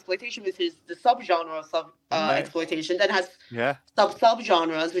nunsploitation. Nunsploitation, which is the subgenre of exploitation, then has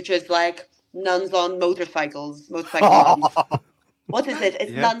subgenres, which is like nuns on motorcycles, nuns. What is it?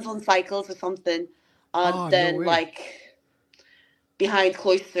 It's nuns on cycles or something. Then like behind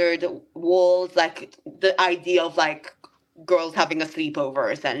cloistered walls, like the idea of like girls having a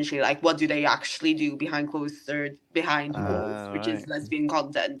sleepover, essentially. Like, what do they actually do behind walls, which is lesbian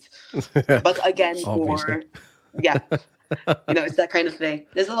content. But again, it's that kind of thing.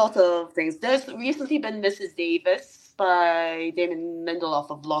 There's a lot of things. There's recently been Mrs. Davis by Damon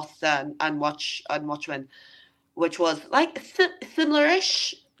Lindelof of Lost and Watchmen, which was like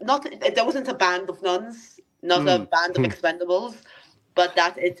similar-ish. There wasn't a band of nuns, not a band of Expendables, but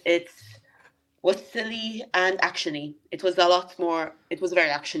that it was silly and actiony. It was a lot more. It was very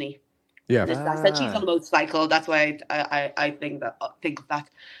actiony. Yeah. I said she's on a motorcycle. That's why I think of that.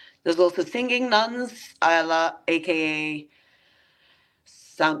 There's also singing nuns, aka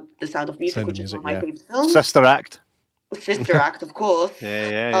The Sound of Music, which is one of my favorite films. Sister Act, of course.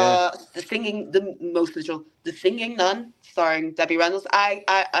 Yeah. The Singing Nun, starring Debbie Reynolds. I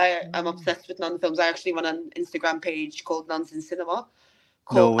am obsessed with nun films. I actually run an Instagram page called Nuns in Cinema.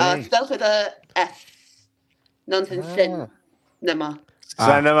 Spelled with a S. Nuns in Cinema.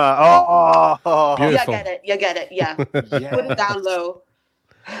 Cinema. Oh, beautiful. You get it. Yeah. Put it down low.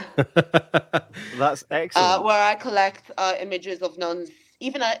 That's excellent. Where I collect images of nuns,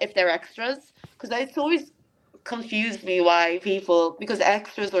 even if they're extras, because it's always confused me why people, because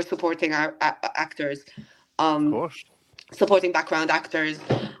extras are supporting actors, of course, supporting background actors.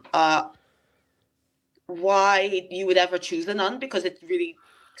 Why you would ever choose a nun, because it really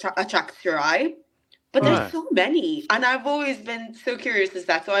attracts your eye. But there's so many, and I've always been so curious as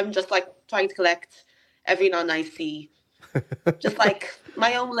that. So I'm just like trying to collect every nun I see, just like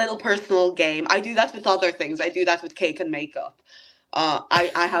my own little personal game. I do that with other things. I do that with cake and makeup.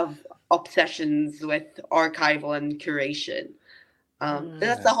 I have obsessions with archival and curation.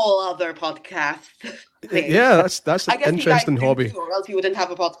 That's a whole other podcast thing. Yeah, that's an interesting hobby. Or else you wouldn't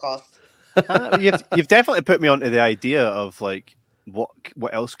have a podcast. You've definitely put me onto the idea of like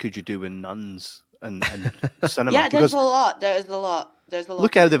what else could you do with nuns and cinema? Yeah, there's a lot.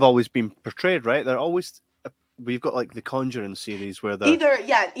 Look how they've always been portrayed, right? They're always. We've got like the Conjuring series where they're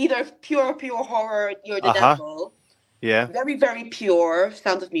either pure horror, you're the devil. Yeah. Very, very pure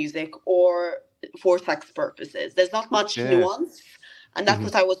Sound of Music, or for sex purposes. There's not much nuance. And that's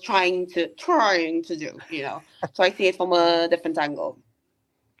what I was trying to do, So I see it from a different angle.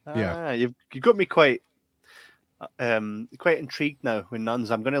 You got me quite intrigued now with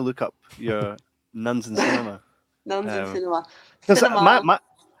nuns. I'm going to look up your nuns in cinema. Nuns in cinema.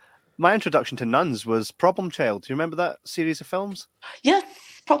 My introduction to nuns was Problem Child. Do you remember that series of films? Yes,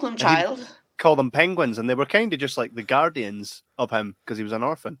 Problem Child. Call them penguins, and they were kind of just like the guardians of him because he was an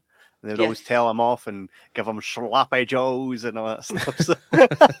orphan. And they'd always tell him off and give him sloppy joes and all that stuff.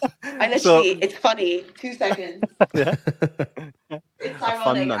 It's funny. 2 seconds. Yeah. It's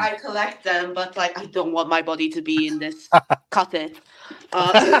ironic. I collect them, but like I don't want my body to be in this. Cut it.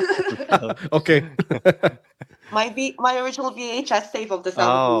 Okay. My original VHS tape of The Sound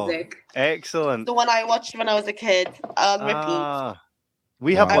of Music. Excellent. The one I watched when I was a kid. Repeat.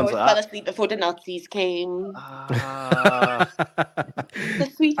 We have ones like that. I fell asleep before the Nazis came. The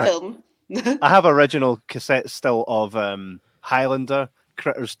sweet film. I have original cassettes still of Highlander,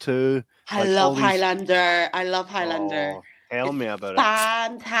 Critters 2. I love Highlander. Oh, tell me about it.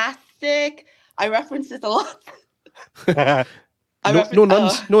 Fantastic. I reference it a lot.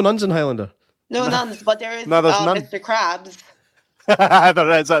 No nuns in Highlander. No nuns, but there is none. Mr. Krabs.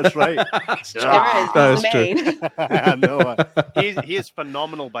 There is, that's right. There is. True. I know. He is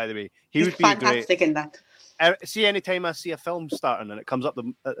phenomenal, by the way. He's would be fantastic great. In that. See, anytime I see a film starting and it comes up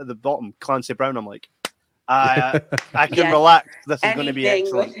at the bottom, Clancy Brown, I'm like, I can relax. This is going to be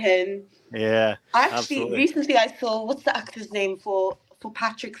excellent. With him. Yeah. Actually, recently I saw, what's the actor's name for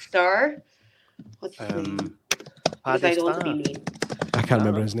Patrick Star? What's his name? I don't want to be mean. I can't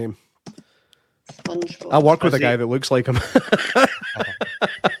remember his name. SpongeBob. I work with a guy that looks like him.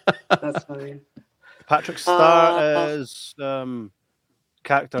 That's fine. Patrick Star is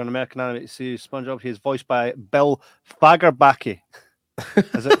character in American animated series SpongeBob. He is voiced by Bill Fagerbakke.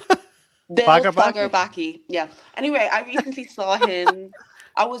 Is it? Bill Fagerbakke. Yeah. Anyway, I recently saw him.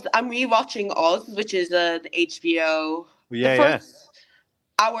 I'm rewatching Oz, which is the HBO. Yeah, the first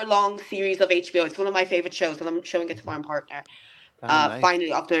hour-long series of HBO. It's one of my favorite shows, and I'm showing it to my partner. Nice.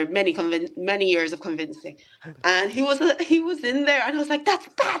 Finally, after many years of convincing, and he was in there, and I was like, "That's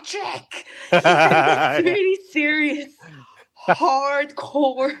Patrick." He's in this really serious,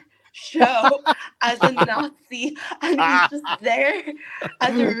 hardcore show as a Nazi, and he's just there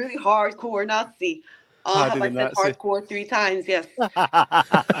as a really hardcore Nazi. Have I said hardcore 3 times? Yes.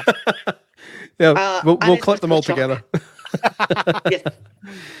 Yeah, we'll clip them all together. Yes.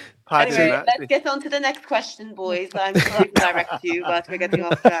 Anyway, let's get on to the next question, boys. I'm sorry to direct you, but we're getting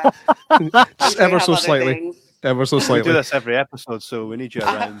off track. Just ever so slightly. Ever so slightly. We do this every episode, so we need you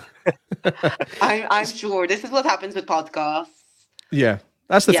around. I'm sure this is what happens with podcasts. Yeah,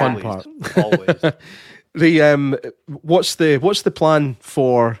 that's the fun part. Always. What's the plan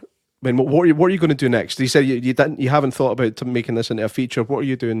for? I mean, what are you going to do next? You said you haven't thought about making this into a feature. What are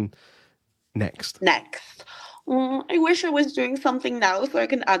you doing next? I wish I was doing something now so I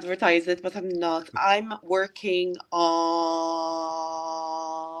can advertise it, but I'm not. I'm working on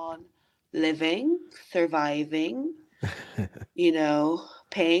living, surviving,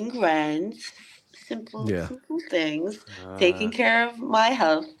 paying rent, simple things, taking care of my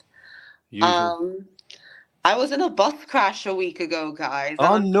health. I was in a bus crash a week ago, guys.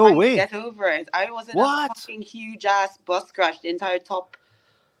 Oh, no way. Get over it. I was in a fucking huge ass bus crash. The entire top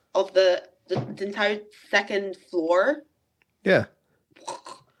of the entire second floor. Yeah.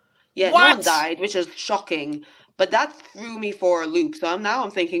 Yeah, no one died, which is shocking. But that threw me for a loop. So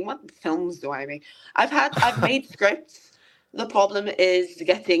I'm thinking, what films do I make? I've made scripts. The problem is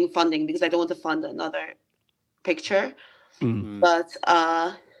getting funding because I don't want to fund another picture. Mm-hmm. But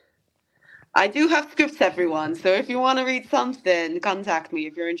I do have scripts, everyone. So if you want to read something, contact me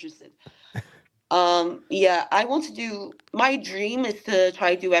if you're interested. I want to do. My dream is to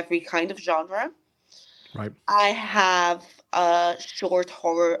try to do every kind of genre. Right. I have another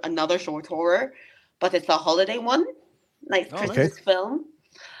short horror, but it's a holiday one, Christmas film.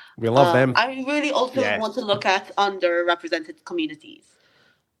 We love them. I really also want to look at underrepresented communities,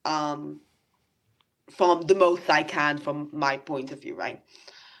 from the most I can from my point of view, right?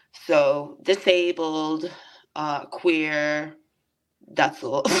 So disabled, queer, that's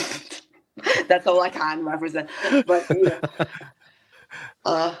all. That's all I can represent. But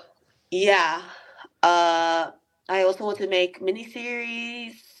I also want to make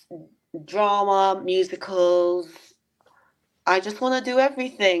miniseries, drama, musicals. I just want to do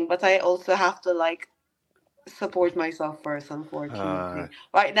everything, but I also have to support myself first, unfortunately.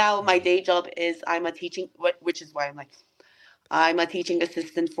 Right now, my day job is I'm a teaching, which is why I'm a teaching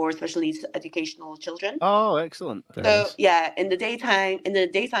assistant for special needs educational children. Oh, excellent. So in the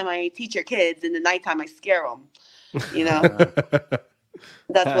daytime I teach your kids. In the nighttime I scare them.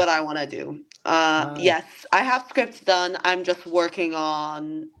 That's what I want to do. Yes, I have scripts done. I'm just working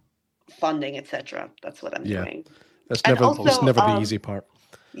on funding, etc. That's what I'm doing. That's never the easy part.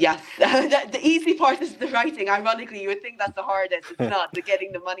 Yes, the easy part is the writing. Ironically, you would think that's the hardest. It's not. The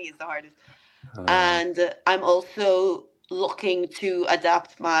getting the money is the hardest. And I'm also looking to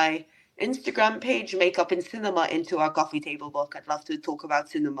adapt my Instagram page, Makeup in Cinema, into a coffee table book. I'd love to talk about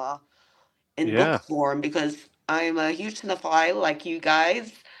cinema in book form because I'm a huge cinephile like you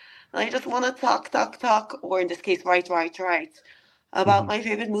guys. And I just want to talk, or in this case, write about my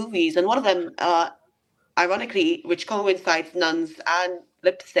favorite movies. And one of them, ironically, which coincides Nuns and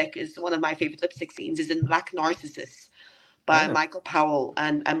lipstick, is one of my favorite lipstick scenes, is in Black Narcissus by Michael Powell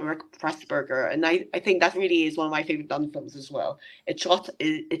and Emmerich Pressburger, and I think that really is one of my favorite Dunn films as well. It's shot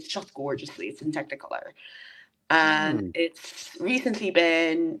gorgeously. It's in Technicolor, and it's recently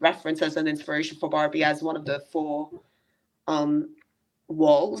been referenced as an inspiration for Barbie as one of the 4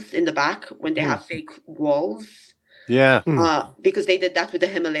 walls in the back when they have fake walls. Yeah, because they did that with the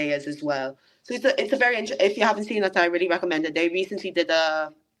Himalayas as well. So it's a very if you haven't seen it, I really recommend it. They recently did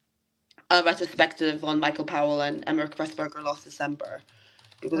a retrospective on Michael Powell and Emmerich Pressburger last December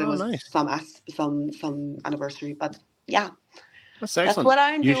because it was some anniversary. But that's what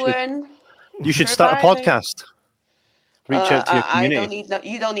I'm doing. You should start a podcast. Reach out to your community.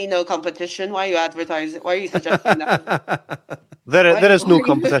 You don't need no competition. Why are you advertising? Why are you suggesting that? There is no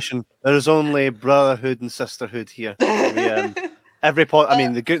competition. There is only brotherhood and sisterhood here. The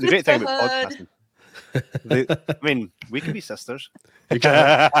great thing about podcasting. We can be sisters. We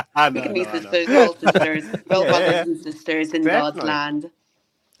can be sisters. We're all sisters. We're all brothers and sisters in God's land.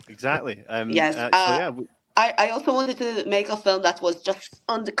 Exactly. Yes. So yeah. I also wanted to make a film that was just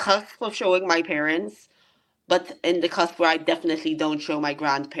on the cusp of showing my parents, but in the cusp where I definitely don't show my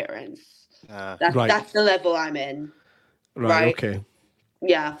grandparents. Right. That's the level I'm in. Right. Okay.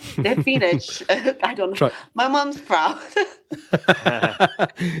 Yeah, they've seen it. I don't know. My mom's proud. She's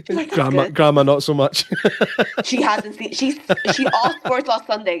like, that's good. Grandma, not so much. She hasn't seen. She asked for it last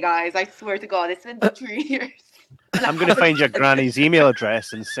Sunday, guys. I swear to God, it's been 3 years. I'm going to find your granny's email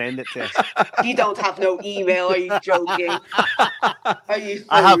address and send it to us. You don't have no email. Are you joking? Are you?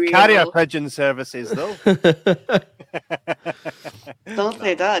 I have carrier pigeon services, though. Don't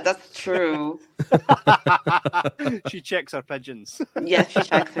say that. That's true. She checks her pigeons. Yes, she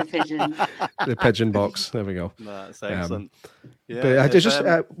checks her pigeons. The pigeon box. There we go. That's excellent. But I just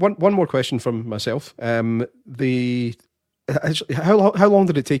one more question from myself. How long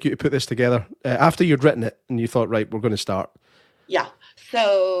did it take you to put this together after you'd written it and you thought, right, we're going to start? Yeah.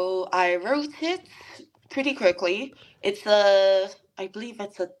 So I wrote it pretty quickly. I believe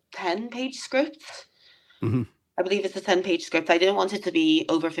it's a 10-page script. Mm-hmm. I believe it's a 10-page script. I didn't want it to be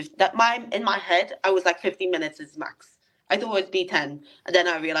over 50. In my head, I was like 15 minutes is max. I thought it would be 10. And then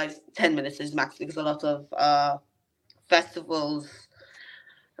I realized 10 minutes is max because a lot of festivals,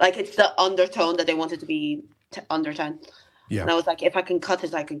 like it's the undertone that they wanted to be under 10. Yeah. And I was like, if I can cut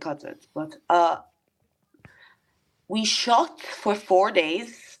it, I can cut it. But we shot for 4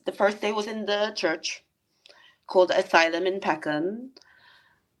 days. The first day was in the church called Asylum in Peckham,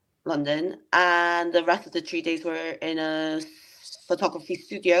 London. And the rest of the 3 days were in a photography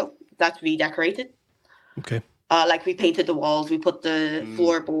studio that we decorated. Okay. Like we painted the walls, we put the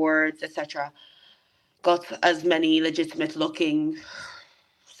floorboards, etc. Got as many legitimate looking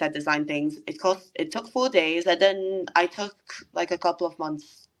set design things. It took 4 days, and then I took like a couple of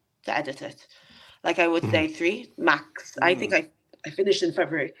months to edit it. Like I would say 3 max. I think I finished in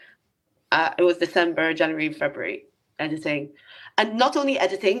February. It was December, January, February editing, and not only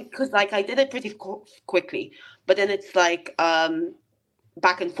editing because like I did it pretty quickly, but then it's like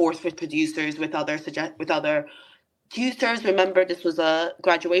back and forth with producers, with other tutors. Remember, this was a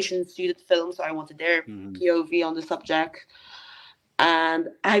graduation student film, so I wanted their POV on the subject. And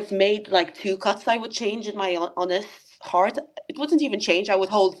I've made like 2 cuts I would change in my honest heart. It wouldn't even change. I would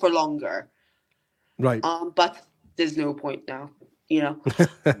hold for longer. Right. But there's no point now. You know,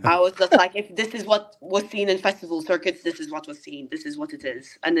 I was just like, if this is what was seen in festival circuits, this is what was seen. This is what it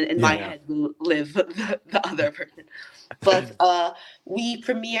is. And then in my head will live the other person. But we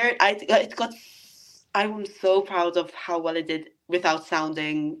premiered. I'm so proud of how well it did without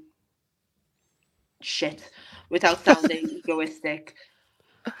sounding shit, without sounding egoistic.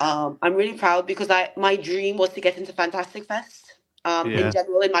 I'm really proud because my dream was to get into Fantastic Fest. In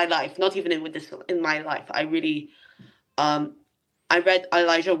general, in my life, not even with this film, in my life, I really, I read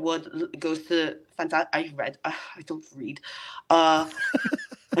Elijah Wood goes to Fantastic. I don't read. I'm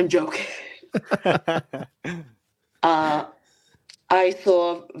joking. I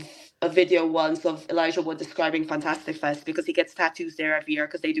saw a video once of Elijah Wood describing Fantastic Fest because he gets tattoos there every year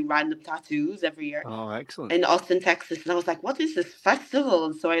because they do random tattoos every year. Oh, excellent. In Austin, Texas. And I was like, what is this festival?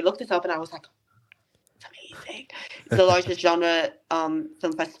 And so I looked it up and I was like, it's amazing. It's the largest genre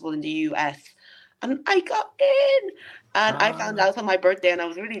film festival in the US. And I got in. And I found out on my birthday, and I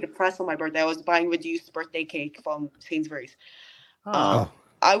was really depressed on my birthday. I was buying reduced birthday cake from Sainsbury's.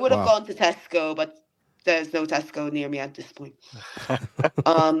 I would have gone to Tesco, but there's no Tesco near me at this point.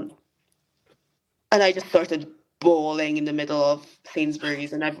 And I just started bawling in the middle of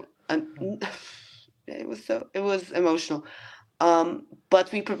Sainsbury's, and it was emotional.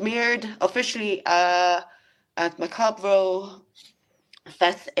 But we premiered officially at Macabro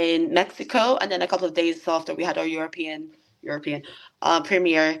Fest in Mexico, and then a couple of days after we had our European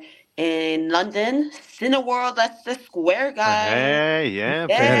premiere in London. Cineworld, that's the Square, guys. Yeah,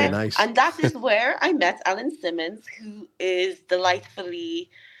 very nice. And that is where I met Alan Simmons, who is delightfully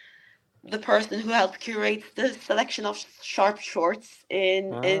the person who helped curate the selection of Sharp Shorts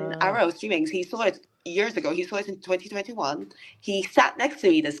in Arrow Streamings. He saw it years ago. He saw it in 2021. He sat next to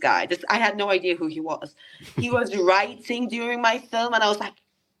me, this guy. I had no idea who he was. He was writing during my film, and I was like,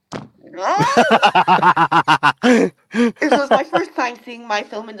 it was my first time seeing my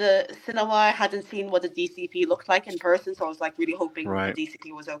film in the cinema. I hadn't seen what the DCP looked like in person, so I was like really hoping the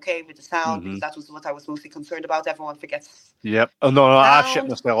DCP was okay with the sound, because that was what I was mostly concerned about. Everyone forgets. Yep. Oh no, I shit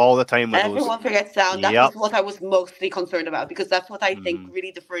myself all the time with Everyone forgets sound. That was what I was mostly concerned about, because that's what I think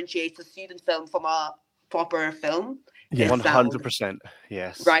really differentiates a student film from a proper film. Yeah, 100%.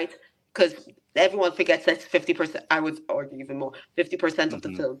 Yes. Right? Because everyone forgets that's 50%. I would argue even more. 50% of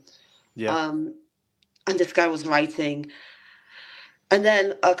the film. Yeah. And this guy was writing, And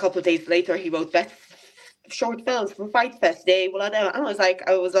then a couple of days later, he wrote best short films from Fight Fest Day. Well, and I was like,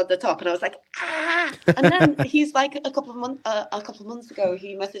 I was at the top, and I was like, ah. And then he's like, a couple of months ago,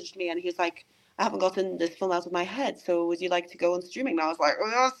 he messaged me, and he's like, I haven't gotten this film out of my head, so would you like to go on streaming? And I was like, oh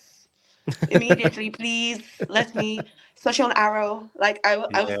yes, immediately, please let me. Especially on Arrow, like I was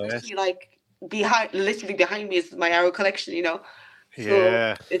literally like behind me is my Arrow collection, you know.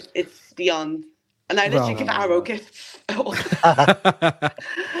 So it's beyond. And I literally give Arrow gifts. And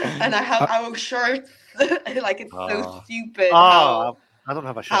I have Arrow shirts. Like, it's so stupid I don't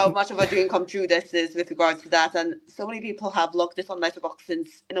have a shirt. How much of a dream come true this is with regards to that. And so many people have logged this on Letterboxd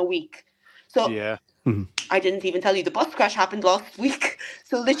since in a week. So I didn't even tell you the bus crash happened last week.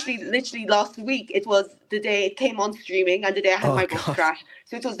 So literally last week, it was the day it came on streaming and the day I had my bus crash.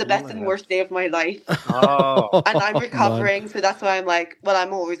 So it was the best and worst day of my life. And I'm recovering. So that's why I'm like, well,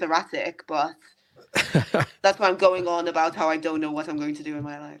 I'm always erratic, but that's why I'm going on about how I don't know what I'm going to do in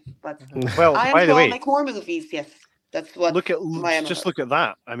my life. But I am going to make more movies. Yes, that's what. Look at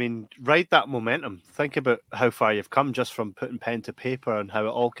that. I mean, ride that momentum. Think about how far you've come just from putting pen to paper and how it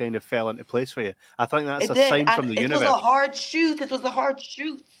all kind of fell into place for you. I think that's a sign from the universe. It was a hard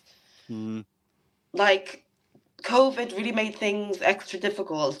shoot. Like, COVID really made things extra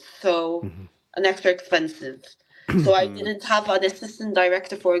difficult, and extra expensive. So I didn't have an assistant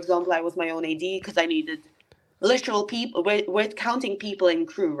director, for example. I was my own AD because I needed literal people. We're counting people in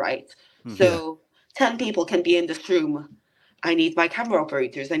crew, right? So 10 people can be in this room. I need my camera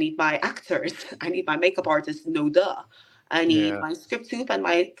operators. I need my actors. I need my makeup artist. No duh. I need my script soup and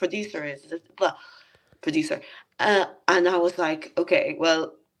my producer. And I was like, okay,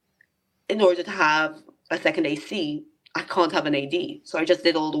 well, in order to have a second AC, I can't have an AD. So I just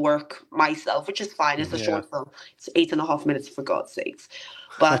did all the work myself, which is fine. It's a short film. It's 8.5 minutes, for God's sakes.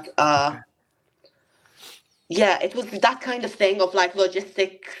 But it was that kind of thing of like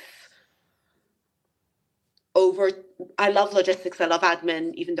logistics I love logistics. I love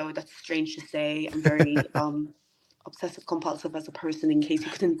admin, even though that's strange to say. I'm very obsessive compulsive as a person, in case you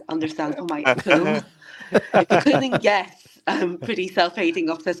couldn't understand from my film. If you couldn't guess, I'm pretty self-hating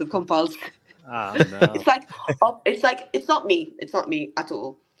obsessive compulsive. Oh, no. It's not me. It's not me at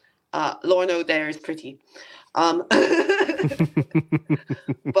all. Lorno there is pretty. But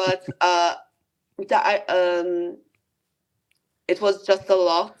it was just a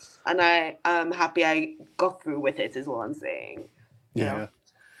lot, and I'm happy I got through with it, is what I'm saying. You know?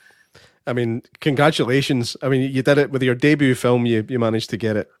 I mean, congratulations. I mean, you did it with your debut film. You managed to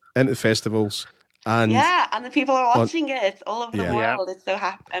get it into festivals. And and the people are watching it all over the world. It's so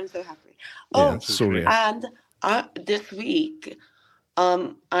happy. I'm so happy. So rare. And this week,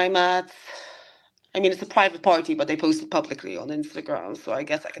 I'm at. I mean, it's a private party, but they post it publicly on Instagram, so I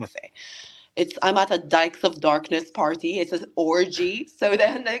guess I can say I'm at a Dykes of Darkness party. It's an orgy. So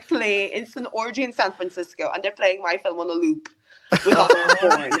then it's an orgy in San Francisco, and they're playing my film on a loop with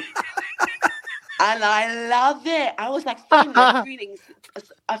porn. And I love it. I was like,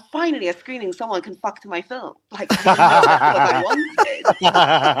 finally a screening someone can fuck to my film. Like, I didn't know that's what I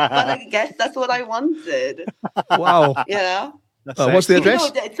wanted. But I guess that's what I wanted. Wow. You know? What's the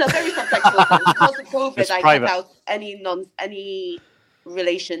address? It's a very subtextual thing. Because of COVID, it's I private. cut out any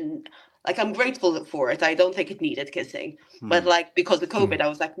relation. Like, I'm grateful for it. I don't think it needed kissing. But, like, because of COVID, I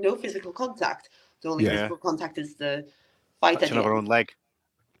was like, no physical contact. The only physical contact is the fight touching of our own leg.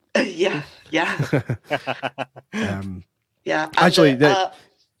 Yeah. Actually,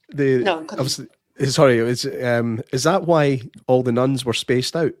 sorry, is that why all the nuns were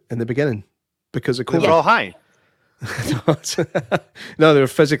spaced out in the beginning? Because of COVID? They were all high. No, they're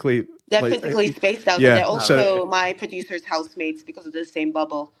physically spaced out. Yeah, and they're also my producer's housemates because of the same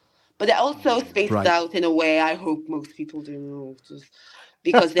bubble. But they're also spaced out in a way I hope most people do,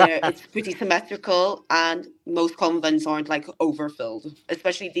 because it's pretty symmetrical, and most convents aren't like overfilled,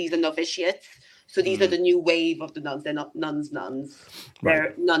 especially these are novitiates. So these are the new wave of the nuns. They're not nuns.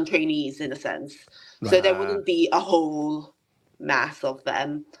 They're nun trainees in a sense. So there wouldn't be a whole mass of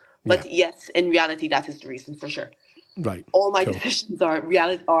them. But yes, in reality, that is the reason for sure. Right. All my decisions are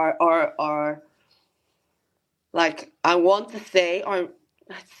like, I want to say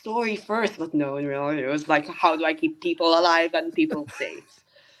story first, but no, in reality, it was like, how do I keep people alive and people safe?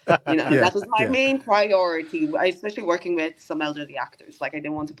 That was my main priority, especially working with some elderly actors. Like, I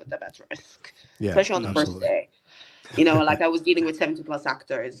didn't want to put them at risk, especially on the first day. Like, I was dealing with 70+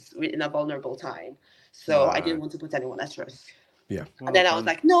 actors in a vulnerable time, so I didn't want to put anyone at risk. Yeah. And then I was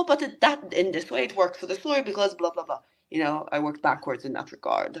like, no, but that in this way it works for the story because blah blah blah. I worked backwards in that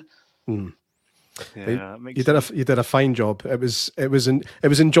regard. Yeah, you did a fine job. It was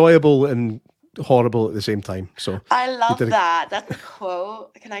enjoyable, and horrible at the same time. So I love that. That's a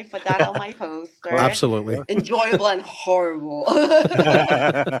quote. Can I put that on my poster? Absolutely. Enjoyable and horrible.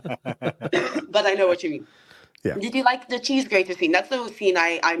 But I know what you mean. Yeah. Did you like the cheese grater scene? That's the scene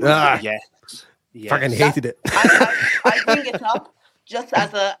I yes. Fucking hated it. I bring it up just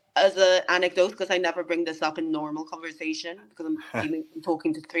as a anecdote because I never bring this up in normal conversation because I'm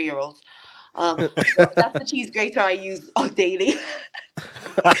talking to 3-year-olds. That's the cheese grater I use daily.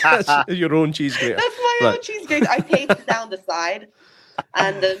 That's your own cheese grater. That's my own cheese grater. I taped it down the side,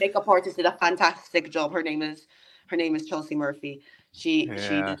 and the makeup artist did a fantastic job. Her name is Chelsea Murphy. She did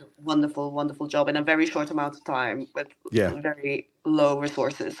a wonderful job in a very short amount of time with very low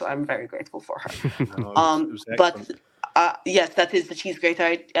resources. So I'm very grateful for her. But yes, that is the cheese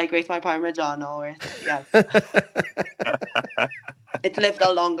grater. I grate my Parmigiano with. Yes. It lived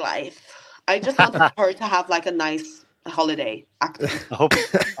a long life. I just wanted her to have like a nice holiday. Acting. I hope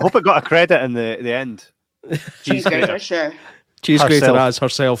it got a credit in the end. Cheese grater, sure. Cheese grater as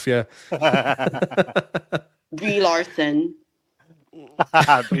herself, yeah. Brie Larson.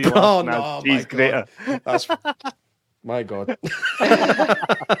 No, cheese grater. That's my God.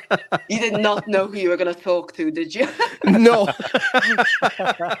 You did not know who you were going to talk to, did you? No.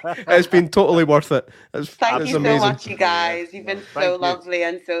 It's been totally worth it. Thank you so much, you guys. You've been so lovely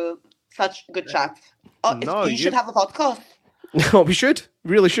and such good chats. You should have a podcast. Oh, we should.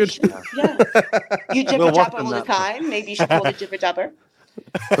 Really should. Yeah. You jibber jabber all the time. Maybe you should call it jibber jabber.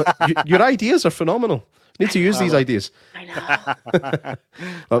 Your ideas are phenomenal. Need to use these ideas. I know.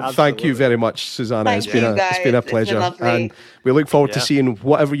 Well, thank you very much, Susannah. It's been a pleasure, and we look forward to seeing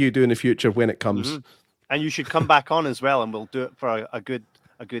whatever you do in the future when it comes. Mm-hmm. And you should come back on as well, and we'll do it for a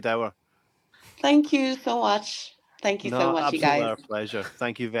good hour. Thank you so much. Thank you so much, you guys. Our pleasure.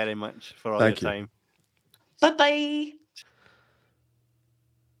 Thank you very much for all your time. Bye-bye.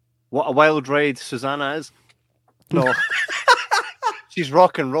 What a wild ride Susannah is. No. She's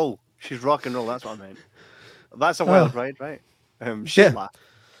rock and roll. She's rock and roll. That's what I meant. That's a wild ride, right? She'll laugh.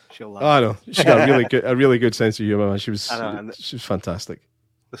 She'll laugh. Oh, I know. She got a really good sense of humor. She was fantastic.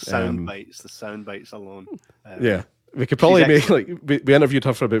 The sound bites alone. We could probably make we interviewed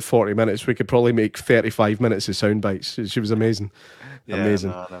her for about 40 minutes. We could probably make 35 minutes of sound bites. She was amazing.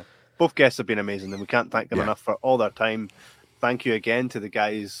 Amazing. No. Both guests have been amazing, and we can't thank them enough for all their time. Thank you again to the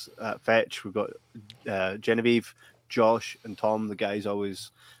guys at Fetch. We've got Genevieve, Josh, and Tom. The guys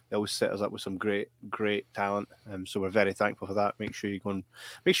always set us up with some great talent. So we're very thankful for that. Make sure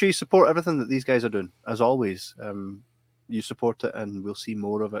you support everything that these guys are doing. As always, you support it, and we'll see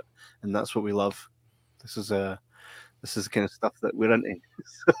more of it. And that's what we love. This is the kind of stuff that we're into.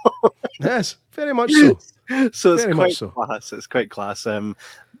 Yes, very much so. So it's quite class. It's quite class.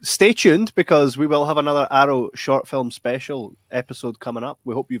 Stay tuned because we will have another Arrow short film special episode coming up.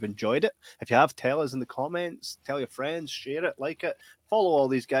 We hope you've enjoyed it. If you have, tell us in the comments. Tell your friends, share it, like it. Follow all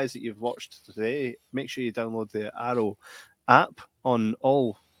these guys that you've watched today. Make sure you download the Arrow app on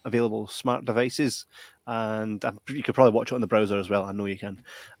all available smart devices. And you could probably watch it on the browser as well. I know you can.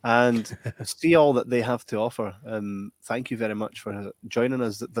 And see all that they have to offer. Thank you very much for joining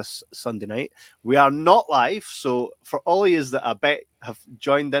us this Sunday night. We are not live, so for all of you that I bet have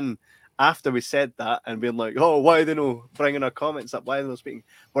joined in after we said that and been like, oh, why are they no bringing our comments up? Why are they not speaking?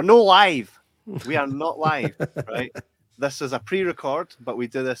 We're no live. We are not live, right? This is a pre-record, but we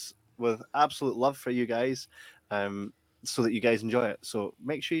do this with absolute love for you guys so that you guys enjoy it. So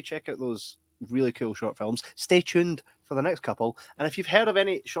make sure you check out those really cool short films. Stay tuned for the next couple. And if you've heard of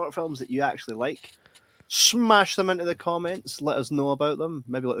any short films that you actually like, smash them into the comments. Let us know about them.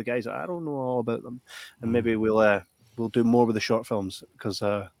 Maybe let the guys I don't know all about them. And maybe we'll do more with the short films because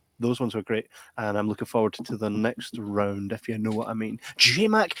those ones were great. And I'm looking forward to the next round, if you know what I mean.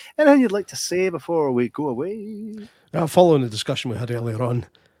 J-Mac, anything you'd like to say before we go away? Following the discussion we had earlier on,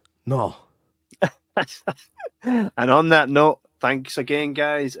 no. And on that note, thanks again,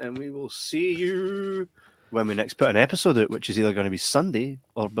 guys, and we will see you when we next put an episode out, which is either going to be Sunday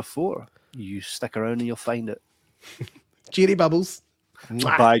or before. You stick around and you'll find it. Cheery bubbles.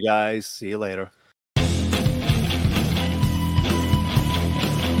 Bye, guys. See you later.